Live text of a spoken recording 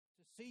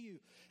See you.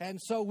 And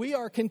so we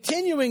are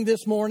continuing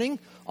this morning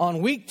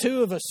on week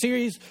 2 of a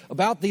series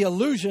about the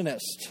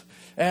illusionist.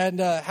 And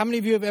how many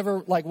of you have ever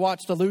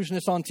watched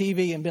illusionists on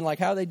TV and been like,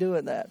 how are they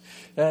doing that?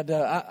 And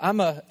I'm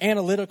an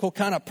analytical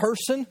kind of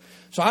person,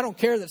 so I don't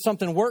care that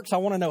something works. I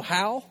want to know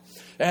how.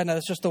 And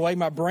it's just the way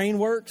my brain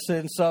works.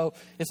 And so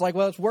it's like,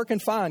 well, it's working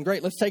fine.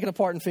 Great. Let's take it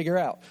apart and figure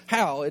out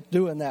how it's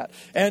doing that.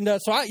 And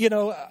so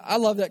I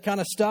love that kind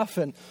of stuff.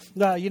 And,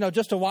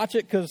 just to watch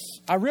it, because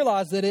I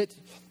realize that it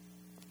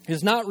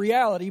is not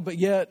reality, but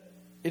yet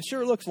it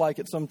sure looks like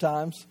it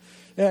sometimes.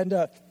 And,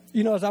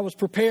 as I was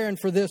preparing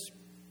for this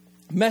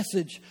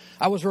message,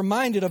 I was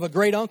reminded of a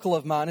great uncle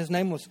of mine. His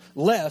name was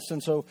Les,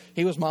 and so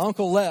he was my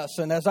Uncle Les.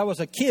 And as I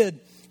was a kid,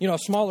 a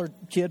smaller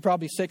kid,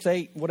 probably 6,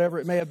 8, whatever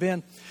it may have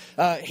been,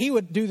 he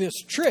would do this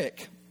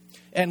trick.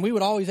 And we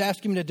would always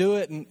ask him to do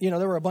it. And,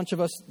 there were a bunch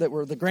of us that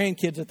were the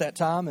grandkids at that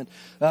time.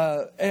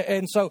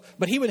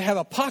 But he would have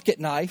a pocket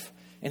knife,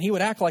 and he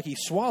would act like he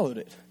swallowed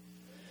it.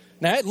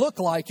 Now, it looked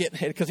like it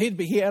because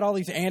he had all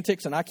these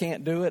antics, and I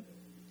can't do it.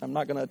 I'm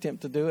not going to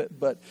attempt to do it.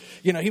 But,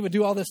 he would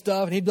do all this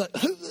stuff, and he'd be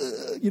like,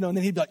 and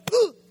then he'd be like,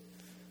 ugh.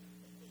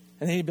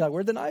 And then he'd be like,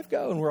 where'd the knife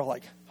go? And we're all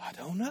like, I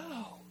don't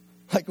know.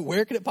 Like,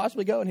 where could it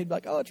possibly go? And he'd be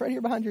like, oh, it's right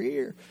here behind your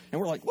ear.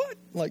 And we're like, what?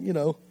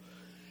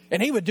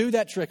 And he would do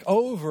that trick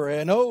over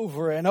and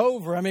over and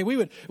over. I mean,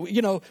 we'd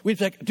be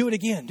like, do it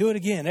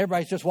again.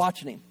 Everybody's just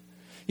watching him.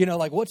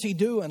 What's he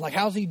doing? Like,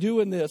 how's he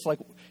doing this? Like,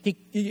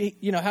 he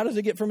how does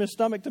it get from his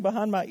stomach to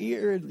behind my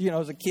ear?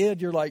 As a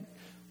kid, you're like,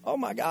 oh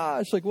my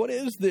gosh, like, what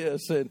is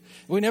this? And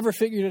we never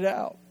figured it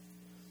out.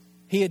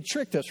 He had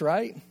tricked us,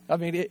 right? I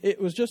mean,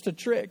 it was just a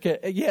trick.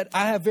 Yet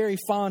I have very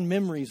fond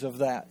memories of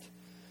that.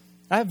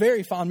 I have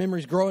very fond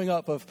memories growing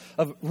up of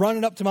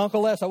running up to my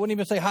Uncle Les. I wouldn't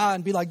even say hi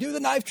and be like, do the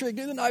knife trick,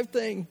 do the knife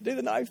thing.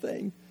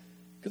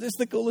 Because it's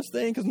the coolest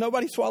thing, because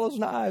nobody swallows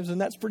knives.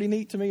 And that's pretty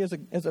neat to me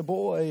as a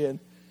boy. And,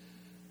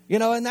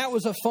 and that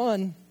was a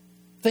fun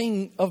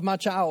thing of my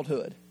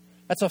childhood.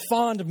 That's a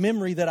fond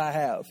memory that I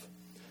have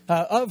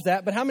of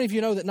that. But how many of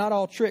you know that not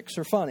all tricks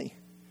are funny?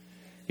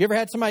 You ever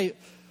had somebody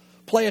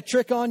play a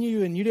trick on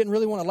you and you didn't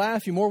really want to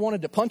laugh? You more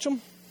wanted to punch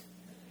them?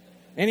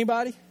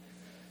 Anybody?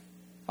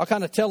 I'll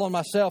kind of tell on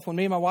myself. When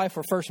me and my wife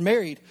were first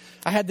married,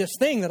 I had this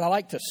thing that I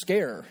like to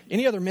scare her.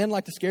 Any other men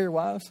like to scare your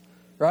wives?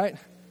 Right?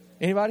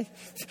 Anybody?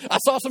 I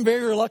saw some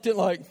very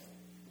reluctant,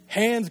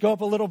 hands go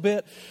up a little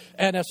bit.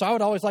 And so I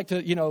would always like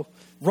to,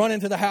 run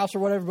into the house or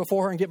whatever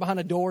before her and get behind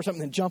a door or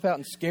something and jump out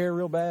and scare her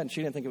real bad. And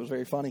she didn't think it was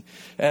very funny.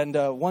 And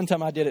one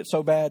time I did it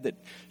so bad that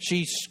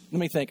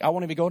I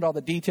won't even go into all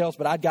the details,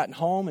 but I'd gotten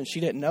home and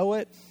she didn't know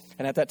it.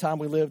 And at that time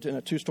we lived in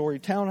a 2-story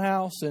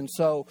townhouse. And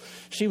so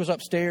she was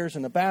upstairs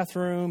in the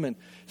bathroom. And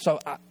so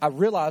I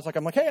realized,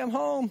 I'm like, hey, I'm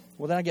home.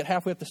 Well, then I get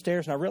halfway up the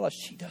stairs and I realize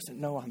she doesn't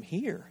know I'm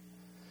here.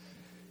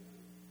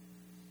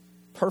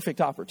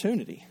 Perfect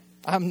opportunity.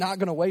 I'm not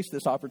going to waste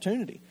this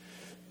opportunity.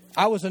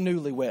 I was a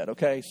newlywed,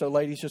 okay? So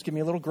ladies, just give me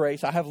a little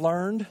grace. I have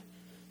learned,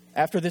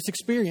 after this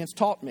experience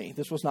taught me,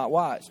 this was not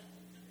wise.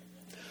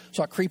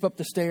 So I creep up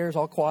the stairs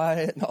all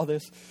quiet and all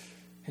this.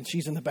 And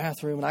she's in the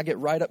bathroom. And I get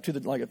right up to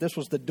if this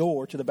was the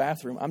door to the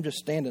bathroom, I'm just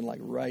standing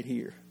right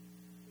here.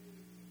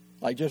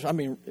 And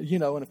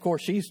of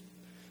course she's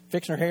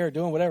fixing her hair,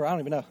 doing whatever. I don't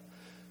even know.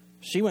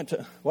 She went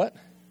to, what?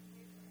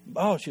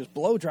 Oh, she was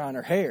blow drying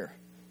her hair.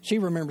 She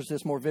remembers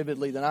this more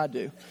vividly than I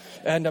do.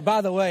 And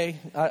by the way,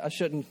 I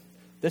shouldn't.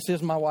 This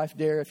is my wife,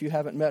 Dara, if you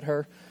haven't met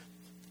her.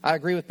 I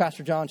agree with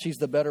Pastor John. She's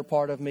the better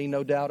part of me,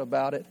 no doubt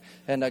about it.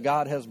 And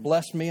God has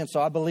blessed me. And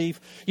so I believe,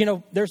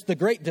 there's the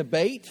great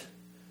debate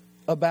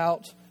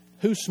about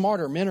who's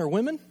smarter, men or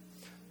women.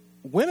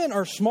 Women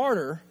are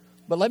smarter,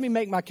 but let me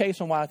make my case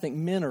on why I think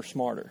men are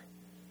smarter.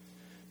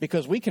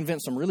 Because we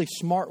convinced some really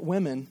smart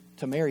women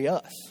to marry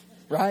us,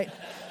 right?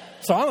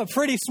 So I'm a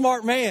pretty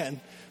smart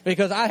man.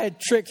 Because I had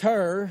tricked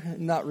her,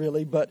 not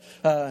really, but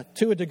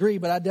to a degree.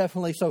 But I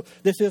definitely, so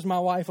this is my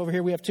wife over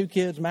here. We have 2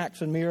 kids,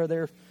 Max and Mira.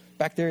 They're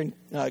back there in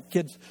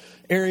kids'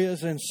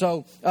 areas. And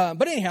so,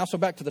 but anyhow, so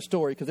back to the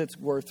story because it's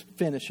worth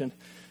finishing.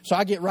 So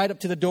I get right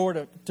up to the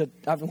door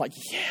I'm like,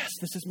 yes,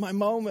 this is my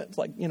moment. It's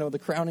like, the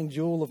crowning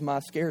jewel of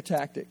my scare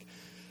tactic.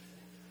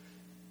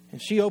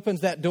 And she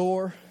opens that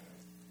door.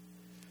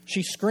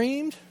 She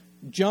screamed,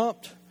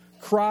 jumped,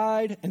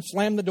 cried, and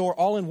slammed the door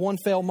all in one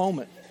fell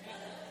moment.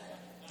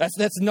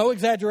 That's no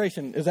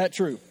exaggeration. Is that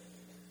true?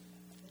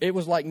 It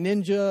was like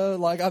ninja.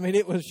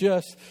 It was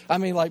just,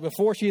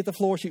 before she hit the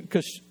floor,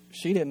 because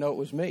she didn't know it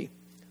was me.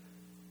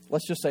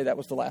 Let's just say that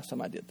was the last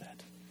time I did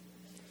that.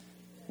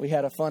 We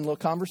had a fun little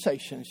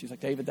conversation. She's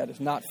like, David, that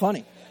is not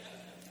funny.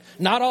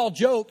 Not all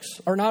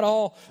jokes or not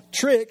all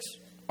tricks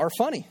are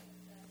funny.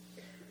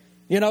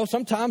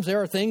 Sometimes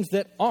there are things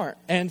that aren't.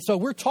 And so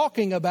we're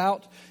talking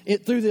about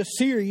it through this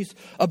series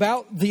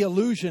about the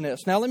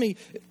illusionist. Now,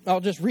 I'll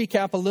just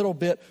recap a little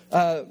bit,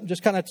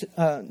 just kind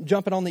of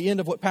jumping on the end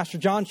of what Pastor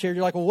John shared.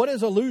 You're like, well, what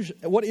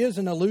is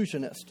an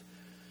illusionist?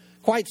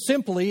 Quite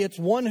simply, it's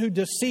one who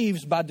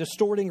deceives by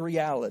distorting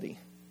reality.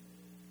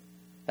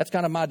 That's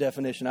kind of my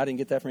definition. I didn't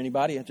get that from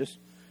anybody. I just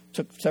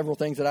took several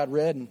things that I'd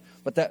read,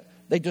 but that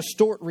they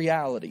distort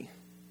reality.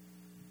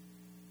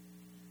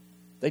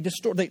 They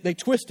distort, they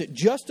twist it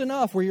just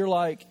enough where you're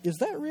like, is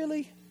that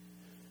really?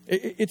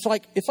 It's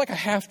like a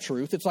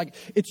half-truth. It's like,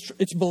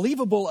 it's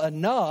believable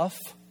enough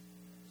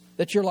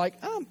that you're like,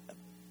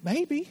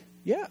 maybe.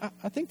 Yeah,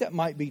 I think that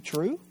might be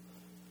true.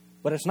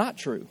 But it's not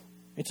true.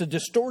 It's a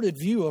distorted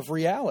view of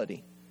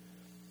reality.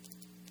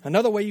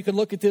 Another way you can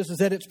look at this is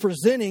that it's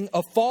presenting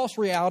a false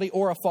reality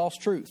or a false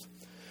truth.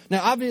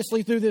 Now,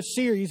 obviously, through this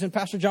series, and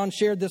Pastor John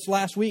shared this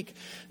last week,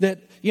 that,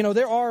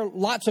 there are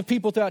lots of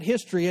people throughout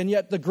history, and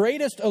yet the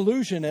greatest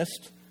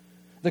illusionist,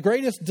 the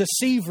greatest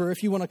deceiver,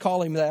 if you want to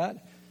call him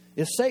that,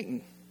 is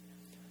Satan.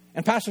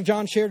 And Pastor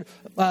John shared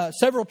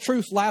several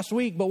truths last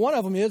week, but one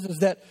of them is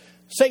that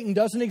Satan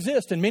doesn't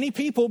exist. And many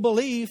people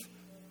believe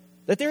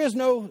that there is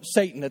no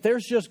Satan, that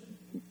there's just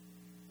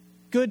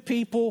good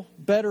people,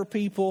 better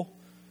people,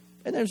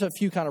 and there's a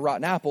few kind of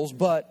rotten apples,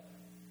 but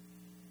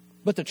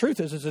the truth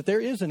is that there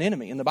is an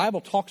enemy, and the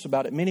Bible talks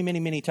about it many, many,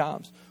 many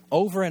times,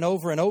 over and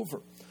over and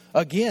over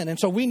again. And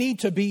so we need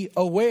to be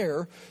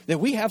aware that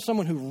we have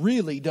someone who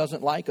really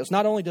doesn't like us.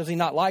 Not only does he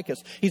not like us,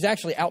 he's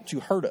actually out to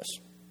hurt us.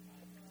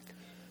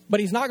 But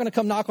he's not going to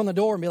come knock on the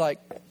door and be like,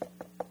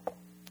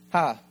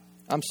 "Hi,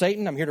 I'm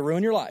Satan. I'm here to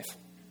ruin your life.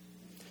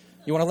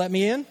 You want to let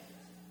me in?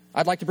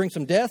 I'd like to bring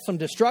some death, some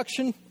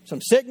destruction,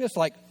 some sickness.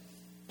 Like,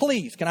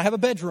 please, can I have a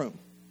bedroom?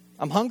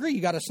 I'm hungry.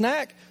 You got a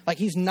snack?" Like,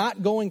 he's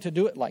not going to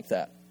do it like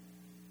that.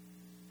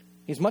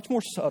 He's much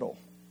more subtle.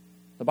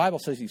 The Bible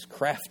says he's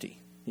crafty.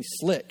 He's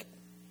slick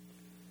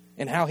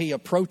in how he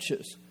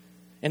approaches.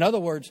 In other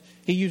words,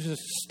 he uses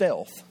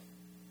stealth.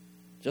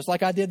 Just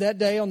like I did that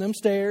day on them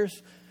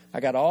stairs. I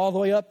got all the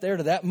way up there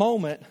to that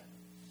moment,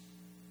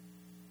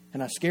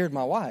 and I scared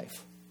my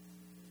wife,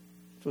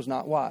 which was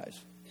not wise.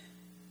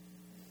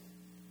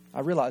 I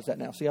realize that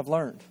now. See, I've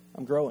learned.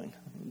 I'm growing.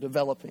 I'm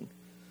developing.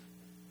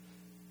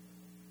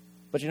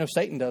 But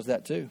Satan does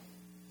that too.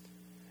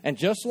 And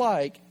just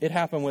like it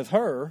happened with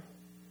her,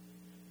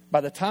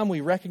 by the time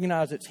we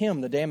recognize it's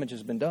him, the damage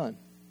has been done.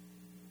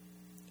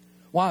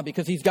 Why?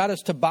 Because he's got us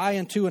to buy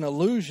into an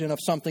illusion of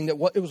something that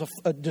it was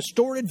a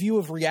distorted view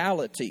of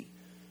reality.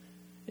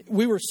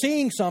 We were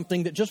seeing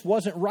something that just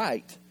wasn't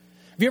right.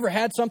 Have you ever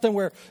had something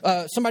where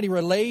somebody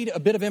relayed a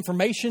bit of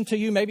information to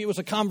you? Maybe it was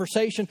a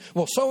conversation.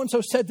 Well,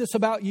 so-and-so said this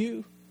about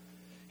you.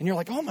 And you're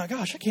like, oh my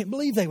gosh, I can't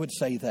believe they would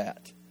say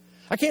that.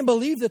 I can't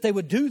believe that they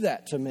would do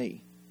that to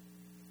me.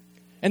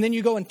 And then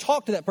you go and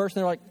talk to that person.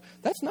 They're like,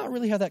 that's not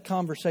really how that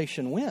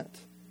conversation went.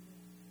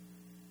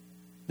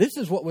 This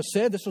is what was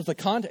said. This was the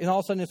content. And all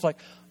of a sudden it's like,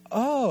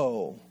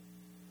 oh,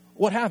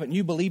 what happened?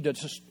 You believed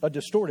a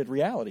distorted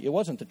reality. It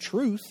wasn't the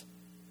truth.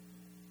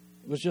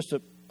 It was just a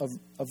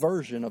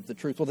version of the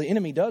truth. Well, the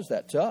enemy does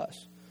that to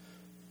us.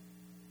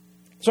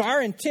 So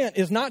our intent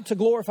is not to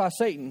glorify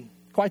Satan.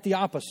 Quite the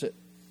opposite.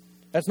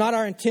 That's not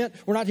our intent.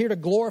 We're not here to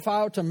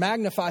glorify or to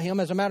magnify him.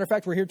 As a matter of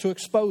fact, we're here to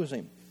expose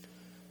him.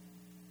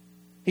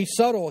 He's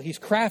subtle. He's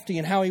crafty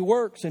in how he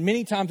works. And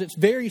many times it's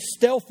very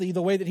stealthy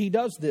the way that he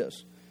does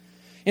this.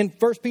 In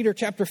 1 Peter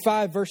chapter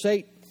 5, verse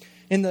 8,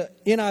 in the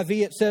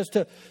NIV, it says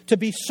to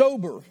be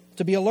sober,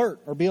 to be alert,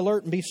 or be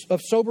alert and be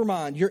of sober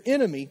mind. Your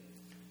enemy.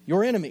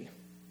 Does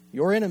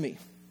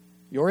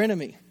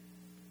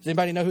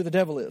anybody know who the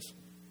devil is?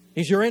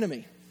 He's your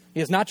enemy.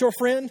 He is not your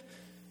friend.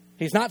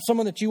 He's not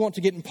someone that you want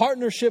to get in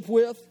partnership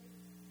with.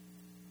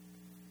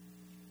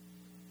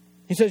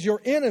 He says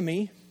your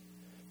enemy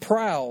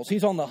prowls.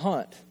 He's on the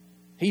hunt.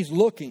 He's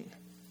looking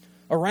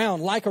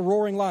around like a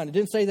roaring lion. It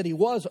didn't say that he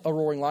was a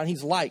roaring lion.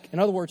 He's like. In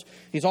other words,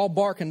 he's all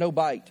bark and no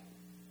bite.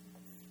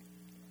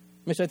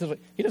 Let me say it this way.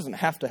 He doesn't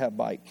have to have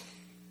bite.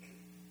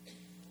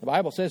 The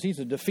Bible says he's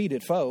a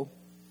defeated foe.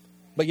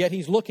 But yet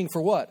he's looking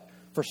for what?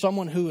 For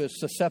someone who is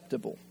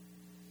susceptible.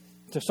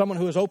 To someone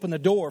who has opened the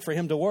door for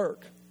him to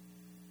work.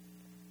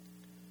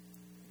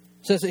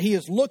 It says that he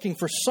is looking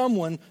for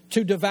someone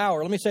to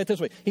devour. Let me say it this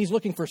way. He's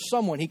looking for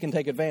someone he can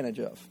take advantage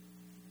of.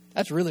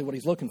 That's really what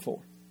he's looking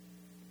for.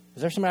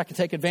 Is there somebody I can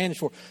take advantage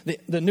for?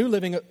 The New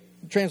Living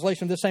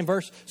Translation of this same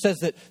verse says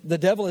that the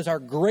devil is our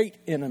great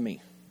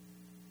enemy.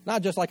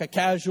 Not just like a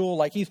casual,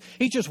 like he's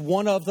just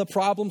one of the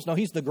problems. No,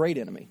 he's the great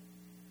enemy.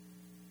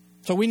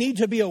 So we need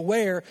to be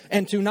aware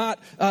and to not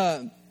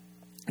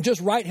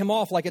just write him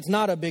off like it's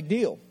not a big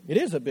deal. It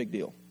is a big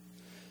deal.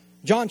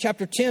 John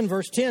chapter 10,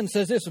 verse 10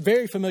 says this, a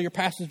very familiar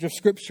passage of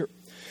Scripture.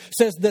 It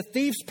says, the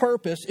thief's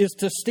purpose is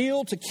to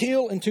steal, to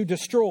kill, and to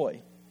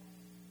destroy.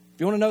 If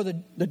you want to know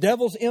the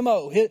devil's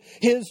M.O.,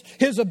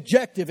 his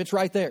objective, it's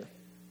right there.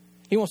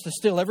 He wants to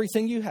steal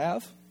everything you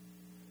have.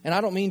 And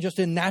I don't mean just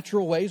in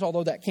natural ways,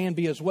 although that can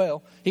be as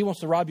well. He wants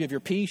to rob you of your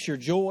peace, your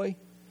joy.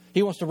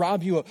 He wants to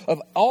rob you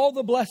of all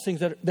the blessings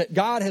that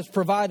God has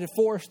provided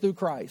for us through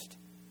Christ.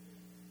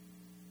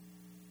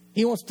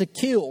 He wants to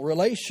kill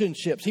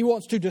relationships. He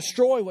wants to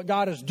destroy what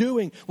God is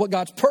doing, what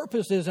God's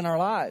purpose is in our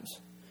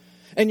lives.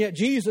 And yet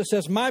Jesus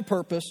says, my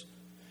purpose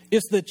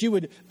is that you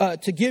would,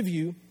 to give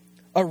you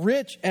a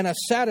rich and a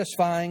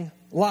satisfying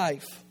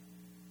life.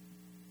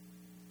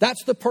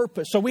 That's the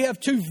purpose. So we have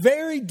two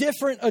very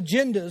different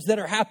agendas that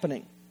are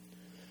happening.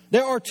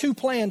 There are two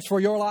plans for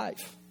your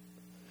life.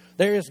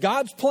 There is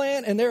God's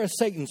plan and there is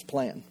Satan's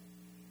plan.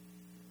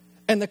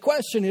 And the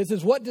question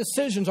is what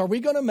decisions are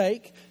we going to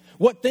make?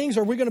 What things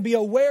are we going to be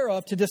aware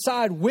of to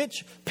decide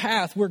which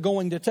path we're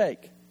going to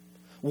take?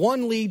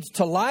 One leads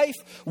to life,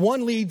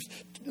 one leads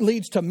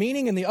to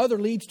meaning, and the other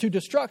leads to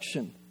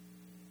destruction.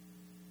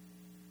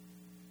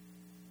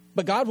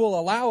 But God will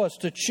allow us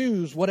to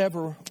choose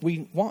whatever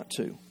we want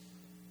to.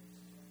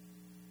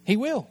 He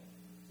will.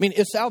 I mean,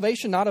 is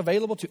salvation not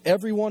available to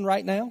everyone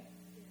right now?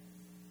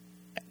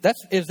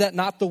 Is that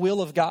not the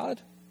will of God?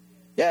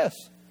 Yes.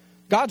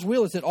 God's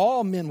will is that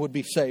all men would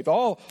be saved.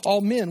 All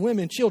men,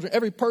 women, children,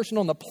 every person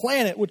on the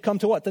planet would come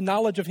to what? The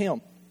knowledge of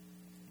Him.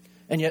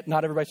 And yet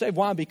not everybody's saved.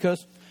 Why?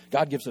 Because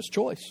God gives us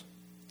choice.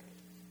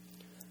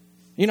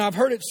 You know, I've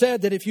heard it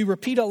said that if you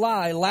repeat a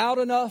lie loud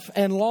enough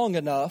and long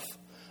enough,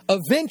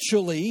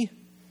 eventually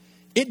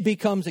it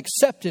becomes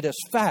accepted as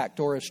fact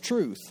or as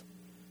truth.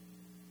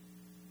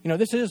 You know,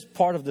 this is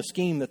part of the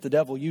scheme that the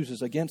devil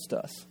uses against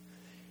us.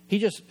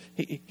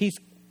 He's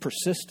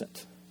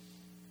persistent.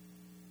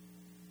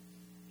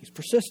 He's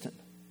persistent.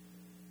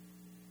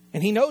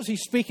 And he knows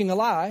he's speaking a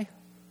lie.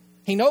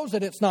 He knows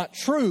that it's not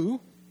true.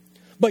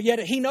 But yet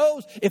he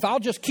knows if I'll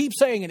just keep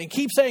saying it and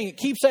keep saying it,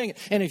 keep saying it,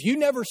 and if you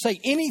never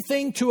say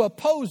anything to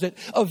oppose it,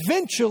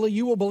 eventually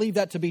you will believe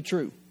that to be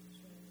true.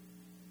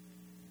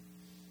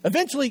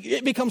 Eventually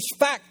it becomes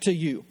fact to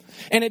you.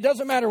 And it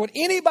doesn't matter what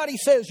anybody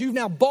says, you've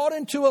now bought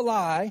into a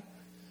lie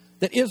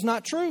that is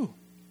not true.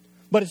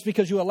 But it's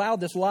because you allowed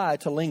this lie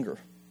to linger.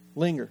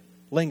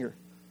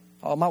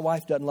 Oh, my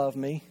wife doesn't love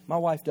me. My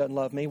wife doesn't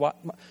love me.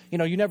 You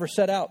know, you never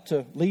set out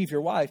to leave your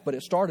wife, but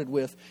it started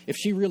with, if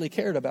she really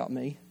cared about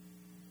me,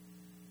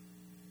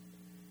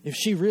 if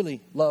she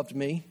really loved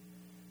me,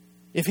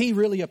 if he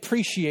really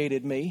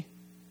appreciated me,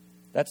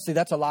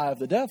 that's a lie of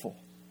the devil.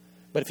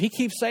 But if he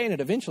keeps saying it,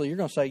 eventually you're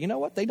going to say, you know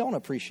what? They don't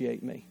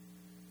appreciate me.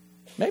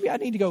 Maybe I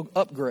need to go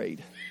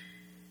upgrade.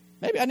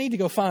 Maybe I need to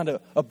go find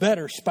a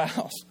better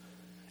spouse.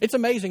 It's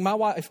amazing. My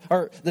wife,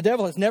 or the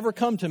devil has never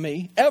come to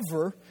me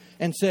ever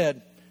and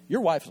said,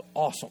 your wife's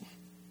awesome.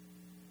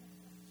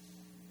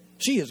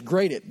 She is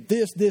great at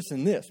this,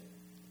 and this.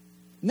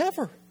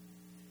 Never.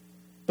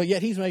 But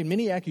yet he's made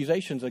many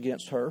accusations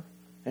against her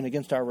and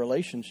against our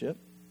relationship.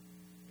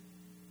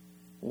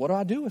 What do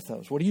I do with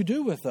those? What do you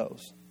do with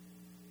those?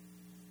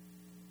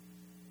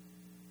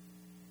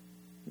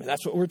 I mean,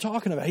 that's what we're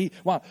talking about.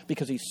 Why?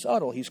 Because he's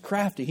subtle. He's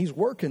crafty. He's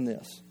working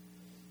this.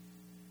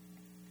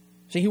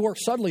 See, he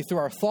works subtly through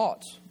our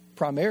thoughts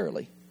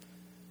primarily.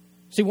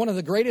 See, one of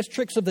the greatest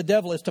tricks of the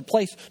devil is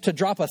to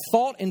drop a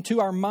thought into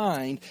our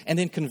mind and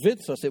then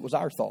convince us it was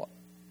our thought.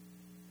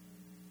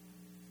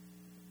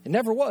 It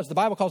never was. The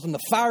Bible calls them the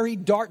fiery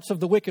darts of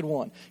the wicked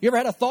one. You ever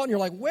had a thought and you're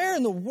like, where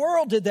in the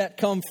world did that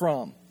come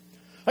from?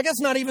 Like, that's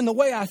not even the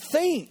way I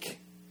think.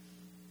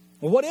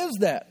 Well, what is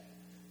that?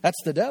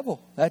 That's the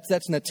devil.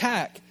 That's an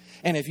attack.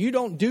 And if you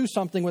don't do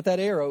something with that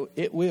arrow,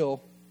 it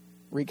will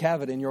wreak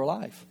havoc in your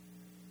life.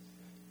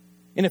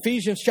 In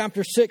Ephesians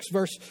chapter 6,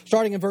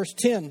 starting in verse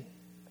 10,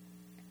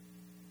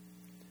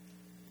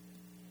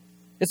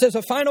 it says,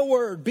 a final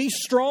word, be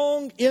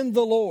strong in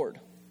the Lord.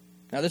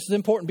 Now this is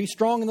important. Be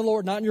strong in the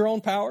Lord, not in your own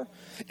power,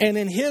 and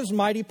in His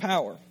mighty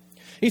power.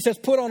 He says,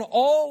 put on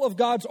all of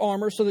God's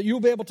armor so that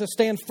you'll be able to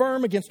stand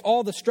firm against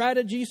all the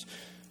strategies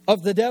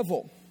of the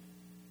devil.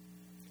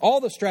 All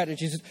the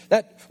strategies.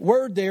 That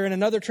word there in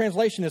another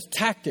translation is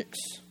tactics.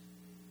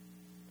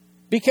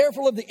 Be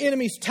careful of the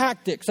enemy's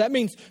tactics. That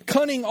means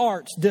cunning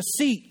arts,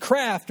 deceit,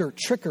 craft, or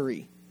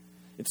trickery.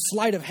 It's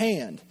sleight of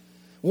hand.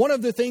 One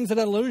of the things that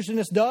an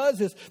illusionist does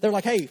is they're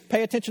like, hey,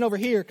 pay attention over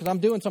here because I'm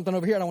doing something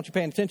over here I don't want you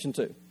paying attention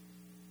to.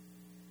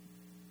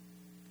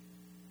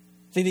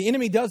 See, the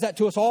enemy does that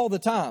to us all the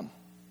time.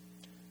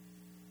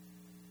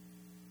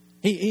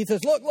 He says,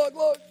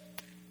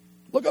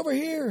 look over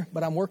here.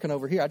 But I'm working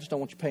over here. I just don't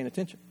want you paying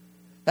attention.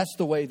 That's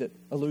the way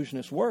that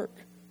illusionists work.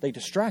 They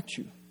distract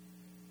you.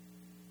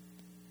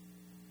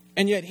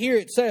 And yet here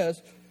it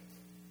says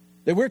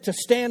that we're to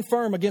stand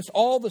firm against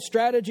all the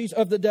strategies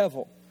of the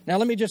devil. Now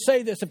let me just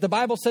say this. If the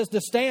Bible says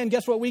to stand,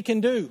 guess what we can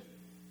do?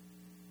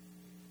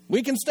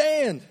 We can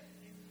stand.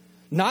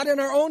 Not in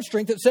our own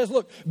strength. It says,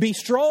 look, be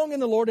strong in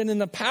the Lord and in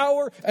the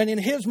power and in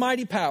His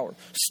mighty power.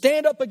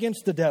 Stand up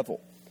against the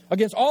devil,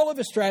 against all of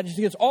his strategies,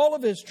 against all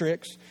of his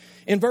tricks.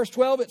 In verse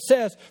 12 it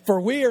says,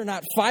 for we are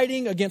not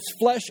fighting against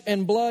flesh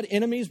and blood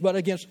enemies, but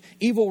against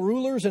evil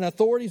rulers and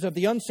authorities of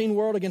the unseen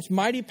world, against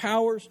mighty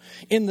powers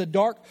in the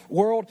dark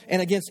world,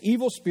 and against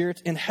evil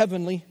spirits in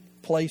heavenly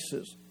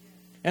places.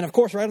 And of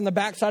course, right on the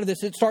backside of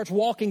this, it starts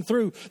walking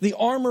through the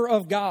armor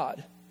of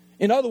God.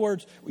 In other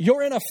words,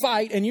 you're in a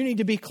fight and you need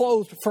to be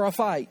clothed for a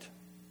fight.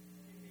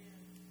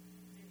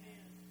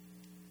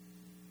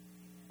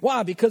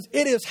 Why? Because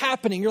it is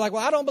happening. You're like,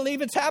 well, I don't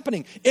believe it's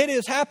happening. It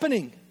is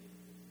happening.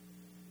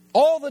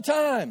 All the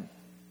time.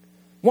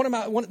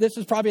 This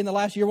is probably in the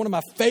last year, one of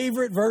my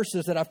favorite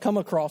verses that I've come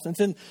across. And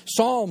it's in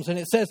Psalms, and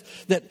it says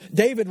that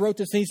David wrote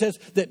this, and he says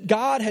that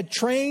God had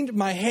trained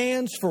my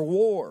hands for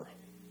war.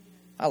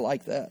 I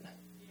like that.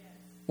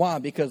 Why?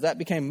 Because that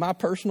became my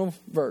personal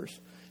verse.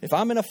 If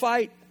I'm in a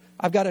fight,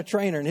 I've got a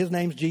trainer and his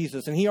name's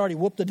Jesus. And he already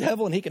whooped the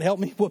devil and he can help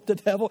me whoop the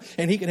devil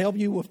and he can help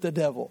you whoop the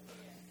devil.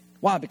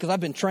 Why? Because I've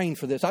been trained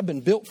for this. I've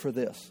been built for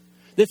this.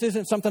 This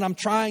isn't something I'm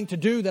trying to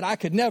do that I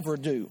could never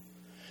do.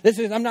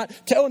 I'm not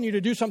telling you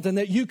to do something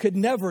that you could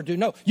never do.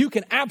 No, you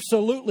can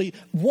absolutely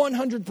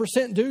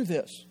 100% do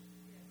this.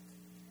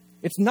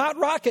 It's not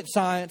rocket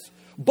science,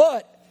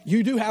 but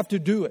you do have to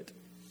do it.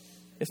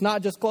 It's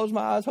not just close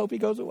my eyes, hope he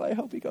goes away,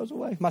 hope he goes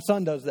away. My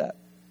son does that.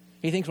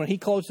 He thinks when he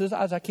closes his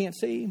eyes, I can't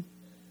see him.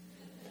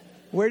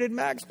 Where did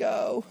Max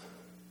go?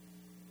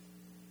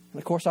 And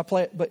of course I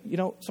play it, but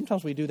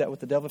sometimes we do that with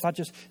the devil.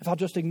 If I'll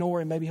just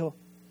ignore him,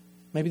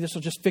 maybe this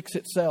will just fix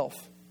itself.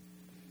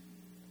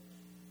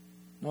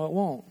 No, it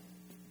won't.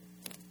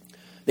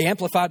 The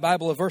Amplified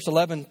Bible of verse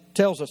 11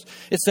 tells us,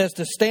 it says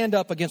to stand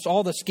up against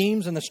all the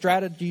schemes and the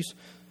strategies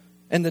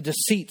and the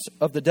deceits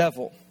of the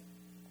devil.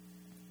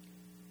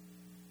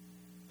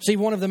 See,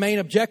 one of the main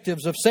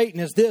objectives of Satan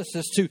is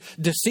to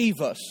deceive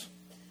us.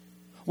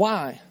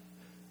 Why?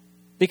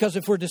 Because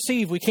if we're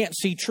deceived, we can't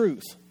see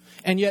truth.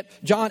 And yet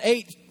John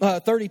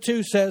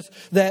 8:32 says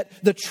that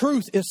the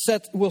truth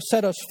will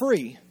set us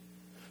free.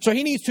 So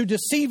he needs to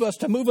deceive us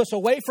to move us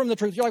away from the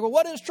truth. You're like, well,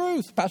 what is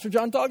truth? Pastor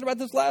John talked about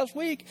this last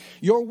week.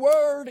 Your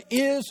word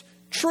is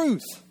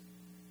truth,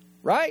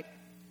 right?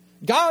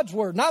 God's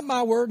word, not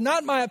my word,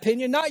 not my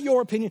opinion, not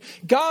your opinion.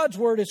 God's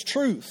word is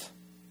truth.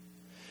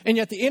 And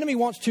yet the enemy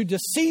wants to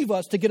deceive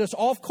us to get us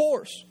off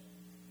course.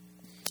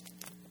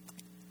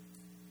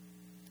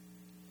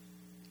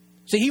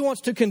 See, he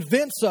wants to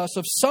convince us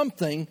of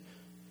something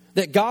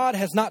that God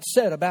has not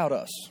said about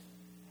us.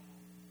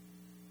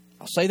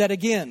 I'll say that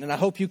again, and I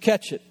hope you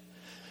catch it.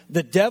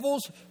 The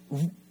devil's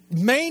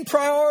main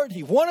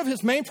priority, one of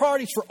his main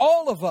priorities for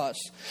all of us,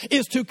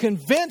 is to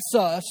convince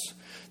us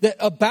that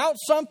about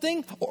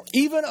something or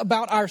even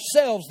about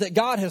ourselves that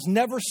God has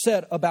never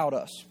said about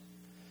us.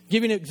 I'll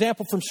give you an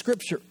example from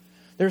Scripture.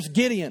 There's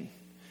Gideon.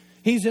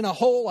 He's in a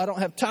hole. I don't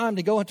have time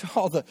to go into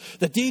all the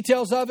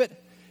details of it.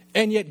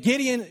 And yet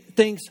Gideon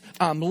thinks,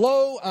 I'm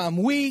low, I'm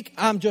weak,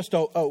 I'm just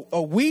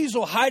a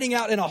weasel hiding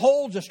out in a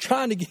hole just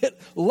trying to get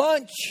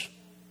lunch.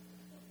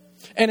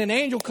 And an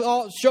angel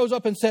shows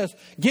up and says,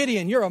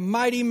 Gideon, you're a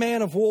mighty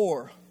man of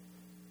war.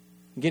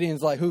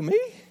 Gideon's like, who, me?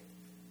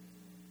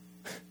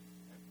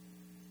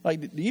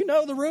 Like, do you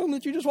know the room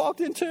that you just walked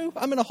into?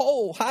 I'm in a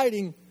hole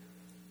hiding.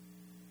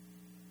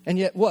 And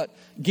yet what?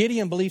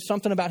 Gideon believed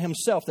something about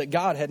himself that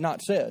God had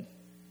not said.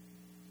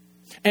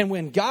 And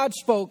when God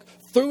spoke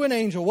through an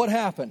angel, what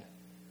happened?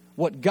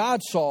 What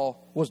God saw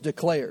was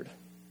declared.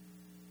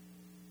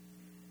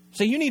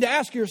 So you need to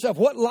ask yourself,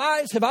 what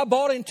lies have I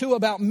bought into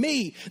about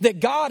me that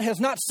God has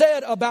not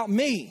said about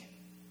me?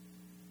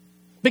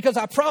 Because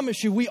I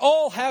promise you, we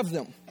all have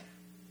them.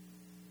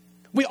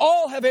 We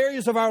all have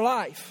areas of our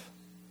life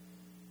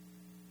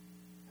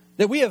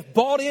that we have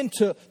bought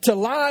into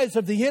lies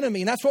of the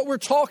enemy. And that's what we're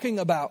talking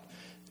about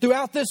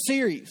throughout this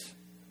series.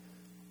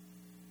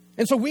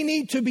 And so we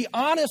need to be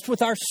honest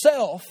with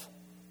ourselves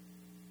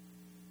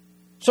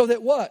so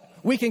that what?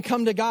 We can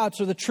come to God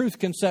so the truth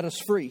can set us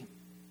free.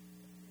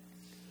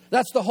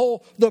 That's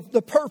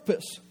the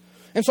purpose.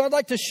 And so I'd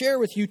like to share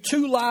with you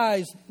 2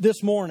 lies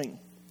this morning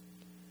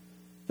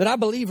that I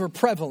believe are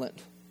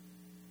prevalent.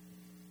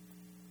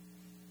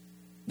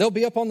 They'll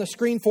be up on the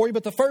screen for you,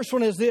 but the first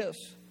one is this,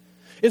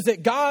 is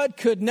that God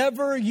could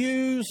never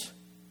use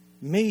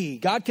me.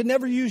 God could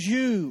never use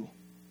you.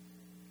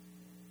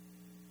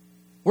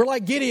 We're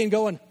like Gideon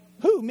going,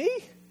 who, me?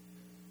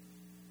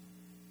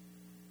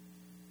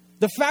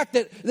 The fact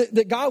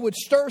that God would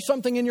stir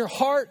something in your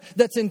heart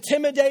that's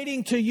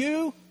intimidating to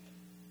you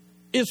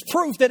is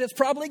proof that it's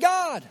probably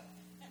God.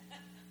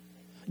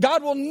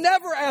 God will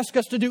never ask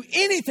us to do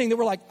anything that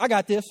we're like, I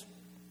got this.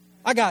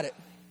 I got it.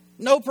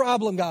 No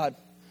problem, God.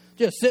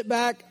 Just sit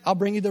back. I'll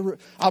bring you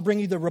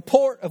the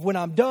report of when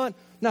I'm done.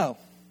 No.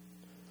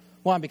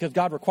 Why? Because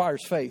God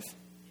requires faith.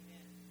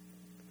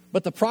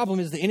 But the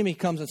problem is the enemy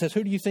comes and says,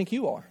 who do you think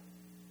you are?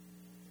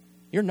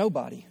 You're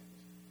nobody.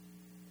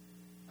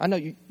 I know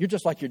you're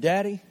just like your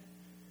daddy.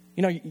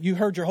 You know, you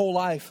heard your whole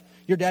life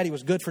your daddy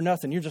was good for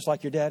nothing. You're just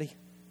like your daddy.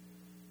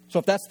 So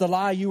if that's the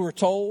lie you were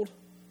told,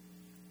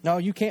 no,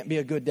 you can't be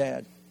a good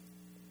dad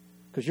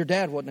because your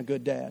dad wasn't a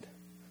good dad.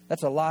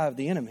 That's a lie of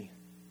the enemy.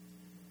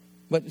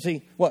 But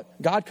see,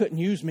 what? God couldn't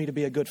use me to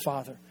be a good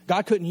father.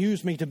 God couldn't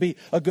use me to be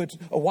a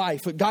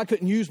wife. God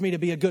couldn't use me to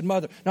be a good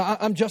mother. No,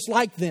 I'm just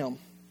like them.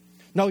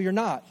 No, you're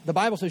not. The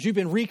Bible says you've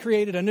been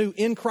recreated anew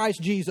in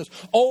Christ Jesus.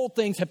 Old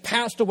things have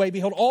passed away.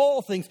 Behold,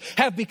 all things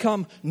have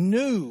become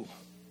new.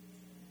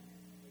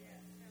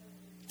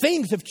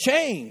 Things have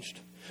changed.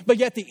 But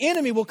yet the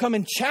enemy will come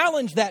and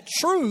challenge that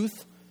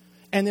truth,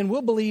 and then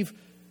we'll believe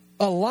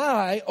a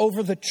lie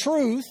over the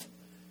truth.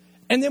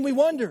 And then we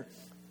wonder,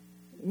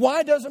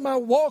 why doesn't my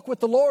walk with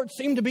the Lord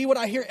seem to be what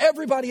I hear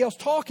everybody else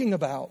talking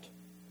about?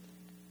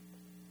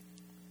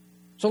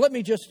 So let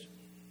me just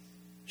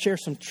share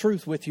some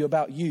truth with you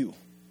about you.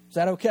 Is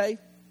that okay?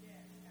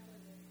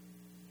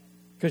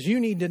 Because you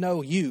need to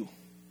know you.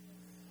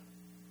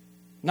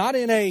 Not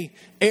in a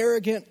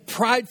arrogant,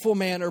 prideful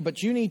manner,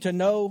 but you need to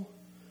know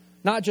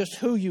Not just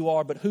who you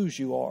are, but whose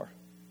you are.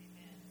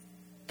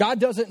 God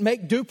doesn't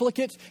make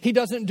duplicates. He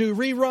doesn't do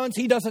reruns.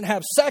 He doesn't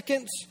have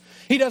seconds.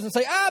 He doesn't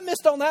say, I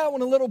missed on that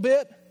one a little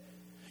bit.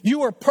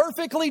 You are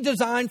perfectly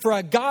designed for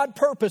a God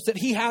purpose that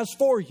He has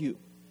for you.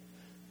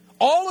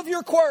 All of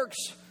your quirks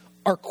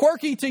are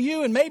quirky to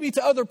you and maybe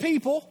to other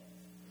people,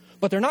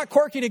 but they're not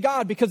quirky to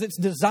God because it's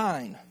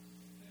design.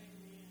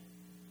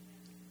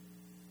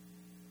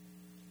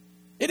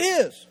 It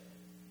is.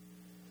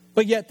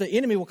 But yet the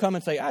enemy will come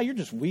and say, you're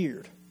just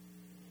weird.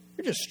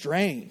 You're just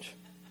strange.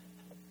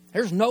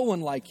 There's no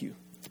one like you.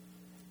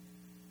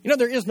 You know,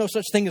 there is no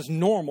such thing as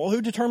normal.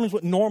 Who determines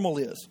what normal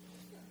is?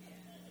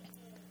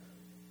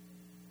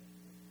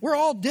 We're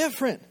all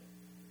different.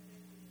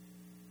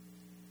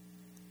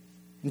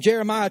 In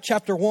Jeremiah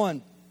chapter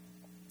 1,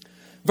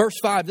 verse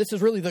 5, this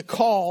is really the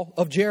call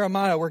of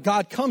Jeremiah where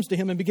God comes to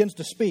him and begins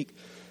to speak.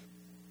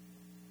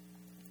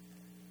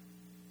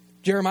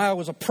 Jeremiah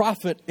was a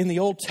prophet in the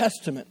Old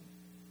Testament.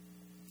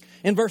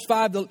 In verse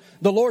 5,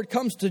 the Lord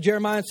comes to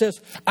Jeremiah and says,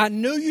 I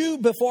knew you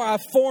before I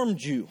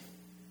formed you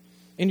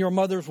in your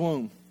mother's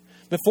womb.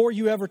 Before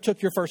you ever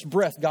took your first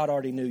breath, God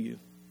already knew you.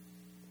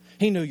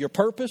 He knew your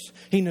purpose.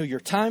 He knew your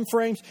time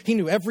frames. He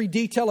knew every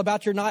detail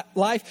about your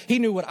life. He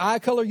knew what eye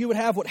color you would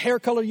have, what hair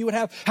color you would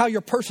have, how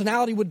your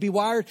personality would be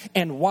wired,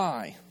 and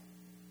why.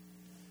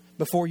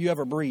 Before you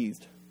ever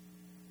breathed.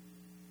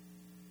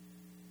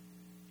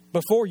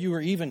 Before you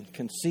were even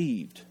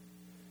conceived,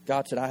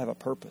 God said, I have a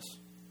purpose.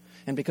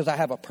 And because I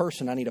have a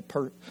person,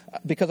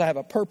 because I have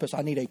a purpose,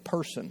 I need a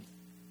person.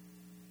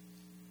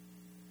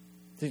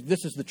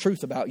 This is the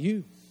truth about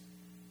you.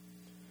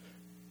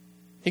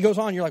 He goes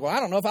on, you're like, well, I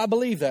don't know if I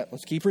believe that.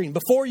 Let's keep reading.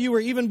 Before you were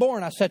even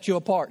born, I set you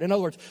apart. In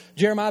other words,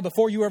 Jeremiah,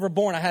 before you were ever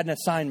born, I had an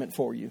assignment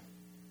for you.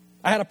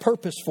 I had a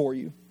purpose for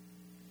you.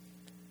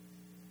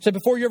 He said,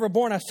 before you were ever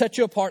born, I set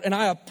you apart, and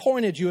I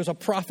appointed you as a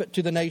prophet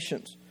to the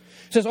nations.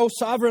 He says, O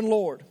sovereign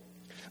Lord,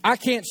 I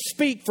can't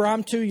speak, for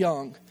I'm too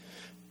young.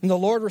 And the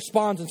Lord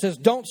responds and says,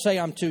 don't say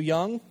I'm too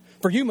young,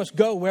 for you must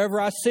go wherever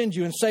I send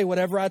you and say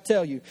whatever I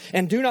tell you.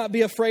 And do not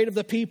be afraid of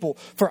the people,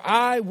 for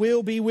I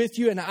will be with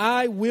you and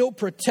I will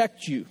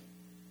protect you.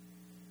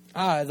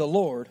 I, the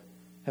Lord,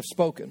 have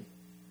spoken.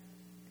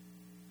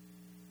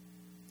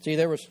 See,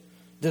 there was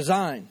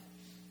design.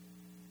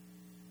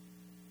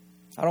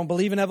 I don't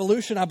believe in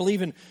evolution. I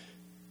believe in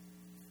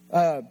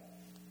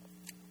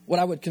what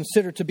I would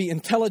consider to be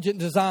intelligent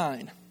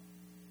design.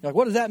 You're like,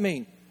 what does that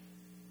mean?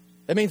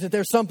 That means that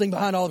there's something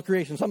behind all of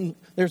creation.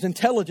 There's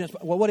intelligence.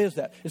 Well, what is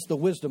that? It's the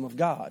wisdom of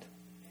God.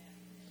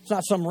 It's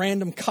not some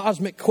random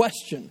cosmic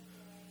question.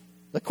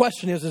 The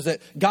question is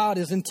that God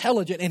is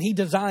intelligent and He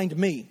designed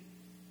me.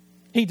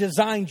 He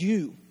designed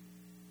you.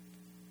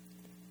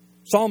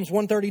 Psalms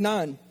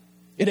 139,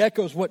 it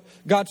echoes what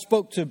God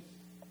spoke to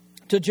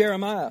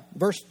Jeremiah,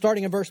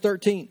 starting in verse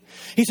 13.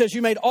 He says,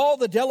 you made all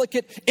the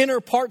delicate inner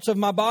parts of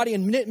my body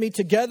and knit me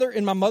together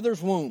in my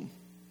mother's womb.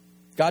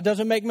 God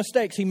doesn't make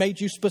mistakes. He made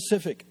you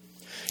specific.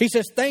 He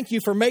says, thank you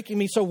for making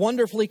me so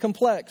wonderfully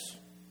complex.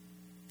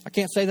 I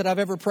can't say that I've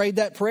ever prayed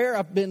that prayer.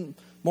 I've been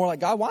more like,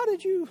 God,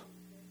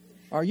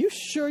 are you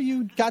sure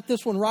you got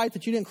this one right,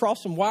 that you didn't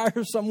cross some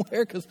wires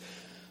somewhere?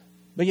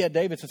 But yet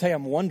David says, hey,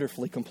 I'm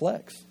wonderfully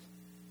complex.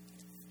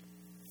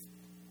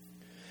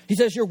 He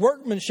says, your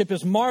workmanship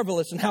is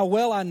marvelous and how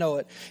well I know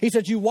it. He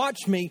says, you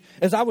watched me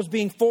as I was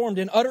being formed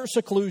in utter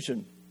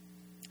seclusion,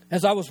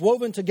 as I was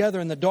woven together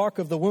in the dark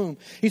of the womb.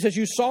 He says,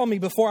 you saw me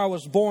before I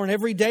was born.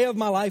 Every day of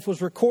my life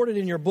was recorded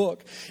in your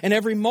book, and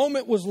every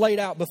moment was laid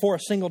out before a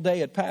single day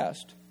had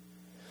passed.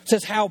 It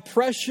says, how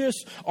precious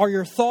are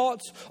your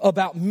thoughts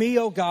about me,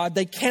 O God.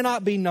 They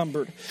cannot be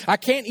numbered. I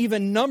can't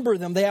even number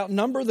them. They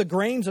outnumber the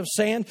grains of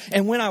sand.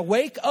 And when I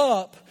wake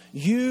up,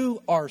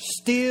 you are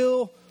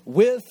still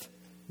with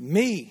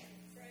me.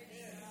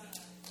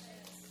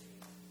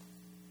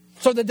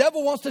 So the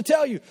devil wants to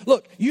tell you,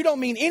 look, you don't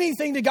mean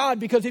anything to God,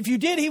 because if you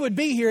did, He would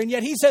be here. And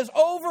yet He says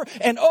over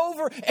and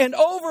over and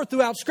over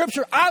throughout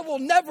Scripture, I will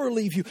never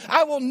leave you.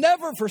 I will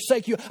never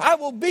forsake you. I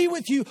will be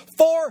with you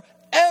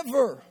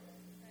forever.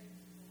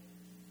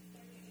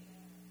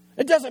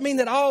 It doesn't mean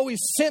that I always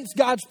sense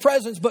God's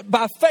presence, but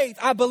by faith,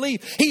 I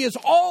believe He is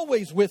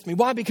always with me.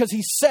 Why? Because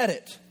He said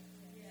it.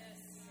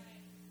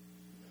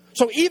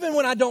 So even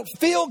when I don't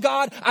feel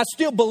God, I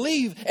still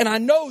believe and I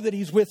know that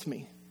He's with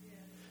me.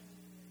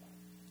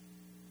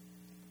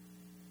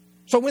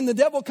 So when the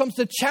devil comes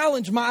to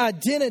challenge my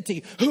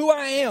identity, who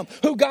I am,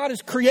 who God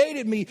has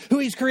created me, who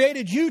He's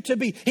created you to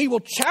be, he will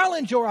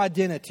challenge your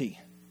identity.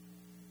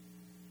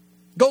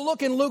 Go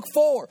look in Luke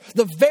 4.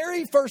 The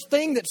very first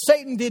thing that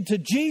Satan did to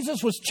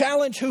Jesus was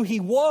challenge who He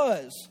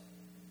was.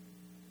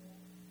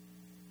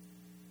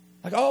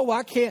 Like, oh,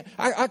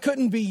 I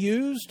couldn't be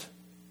used.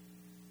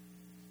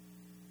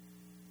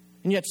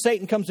 And yet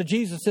Satan comes to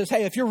Jesus and says,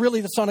 hey, if you're really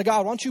the Son of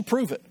God, why don't you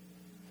prove it?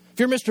 If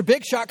you're Mr.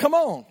 Big Shot, come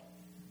on.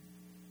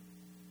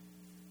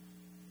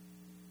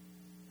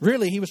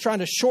 Really, he was trying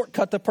to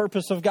shortcut the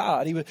purpose of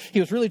God. He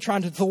was really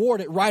trying to thwart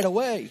it right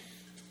away.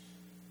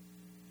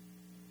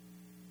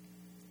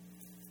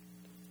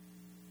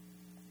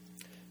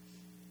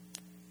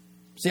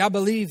 See, I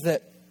believe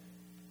that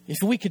if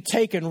we could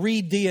take and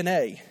read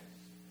DNA,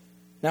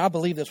 now I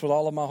believe this with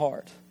all of my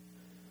heart.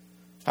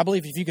 I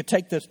believe if you could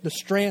take the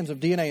strands of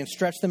DNA and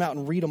stretch them out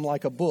and read them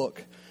like a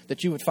book,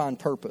 that you would find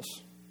purpose.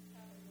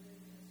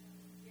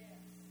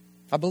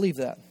 I believe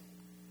that.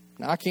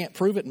 Now, I can't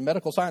prove it, and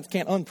medical science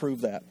can't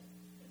unprove that.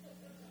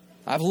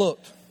 I've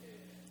looked.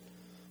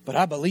 But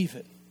I believe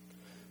it.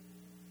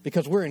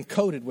 Because we're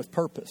encoded with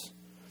purpose.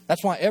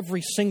 That's why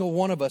every single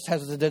one of us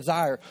has the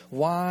desire,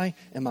 why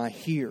am I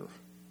here?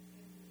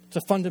 It's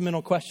a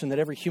fundamental question that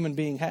every human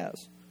being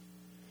has.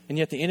 And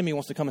yet the enemy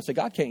wants to come and say,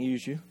 God can't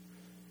use you.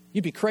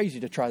 You'd be crazy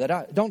to try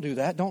that. Don't do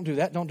that. Don't do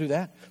that. Don't do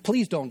that.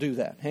 Please don't do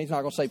that. And he's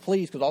not going to say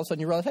please, because all of a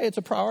sudden you realize, hey, it's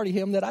a priority to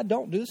him that I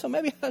don't do, so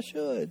maybe I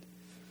should.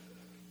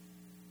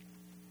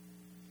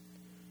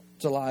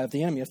 It's a lie of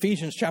the enemy.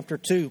 Ephesians chapter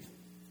 2,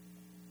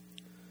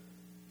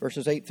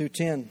 verses 8 through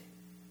 10.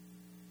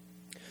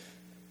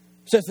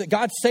 Says that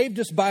God saved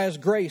us by His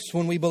grace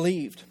when we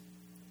believed.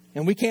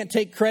 And we can't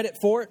take credit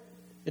for it.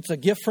 It's a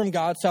gift from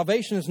God.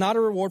 Salvation is not a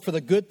reward for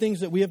the good things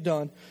that we have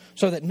done,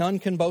 so that none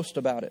can boast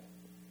about it.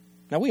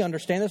 Now we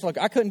understand this. Look,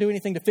 I couldn't do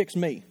anything to fix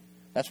me.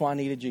 That's why I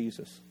needed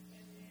Jesus.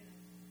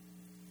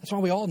 That's why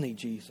we all need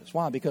Jesus.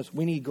 Why? Because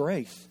we need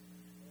grace.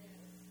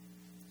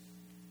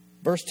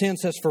 Verse 10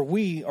 says, for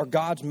we are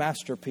God's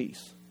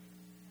masterpiece.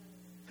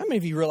 How many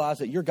of you realize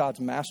that you're God's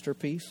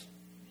masterpiece?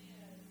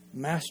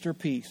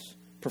 Masterpiece.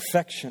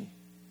 Perfection.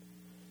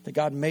 That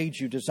God made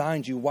you,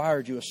 designed you,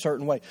 wired you a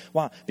certain way.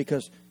 Why?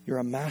 Because you're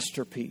a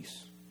masterpiece.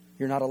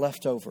 You're not a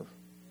leftover.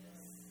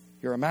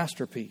 You're a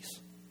masterpiece.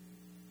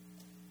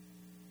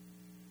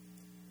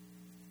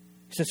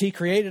 He says He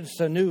created us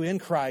anew in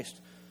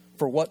Christ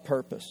for what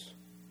purpose?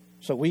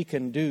 So we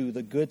can do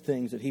the good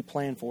things that He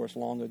planned for us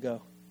long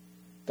ago.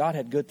 God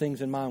had good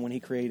things in mind when He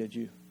created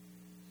you.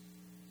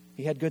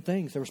 He had good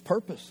things. There was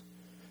purpose.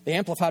 The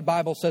Amplified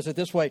Bible says it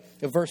this way,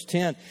 in verse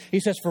 10. He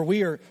says, for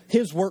we are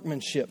His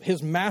workmanship,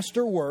 His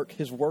master work,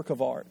 His work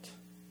of art.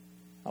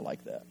 I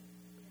like that.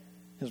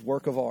 His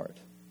work of art.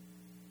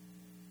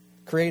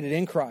 Created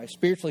in Christ,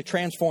 spiritually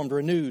transformed,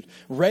 renewed,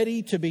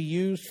 ready to be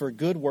used for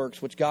good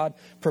works, which God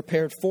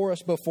prepared for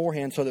us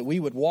beforehand so that we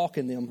would walk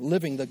in them,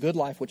 living the good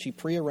life which He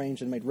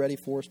prearranged and made ready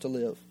for us to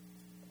live.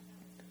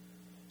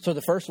 So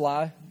the first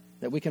lie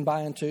that we can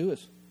buy into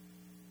is,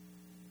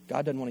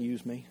 God doesn't want to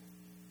use me.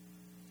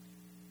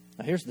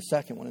 Now here's the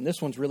second one, and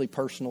this one's really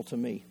personal to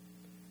me.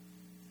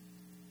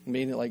 I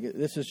mean, like,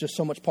 this is just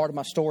so much part of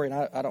my story,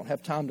 and I don't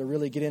have time to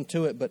really get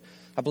into it, but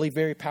I believe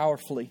very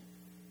powerfully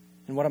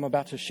in what I'm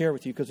about to share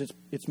with you, because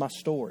it's my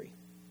story.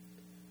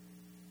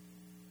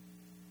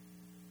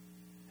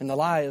 And the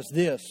lie is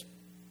this,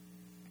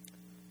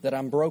 that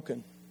I'm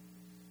broken,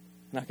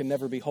 and I can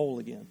never be whole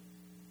again.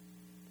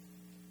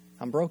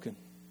 I'm broken.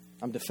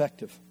 I'm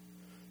defective.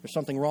 There's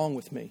something wrong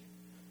with me.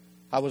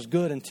 I was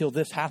good until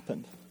this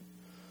happened.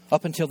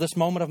 Up until this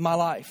moment of my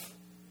life.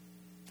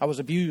 I was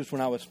abused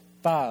when I was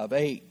 5,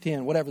 8,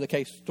 10, whatever the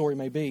case story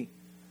may be.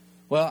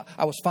 Well,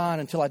 I was fine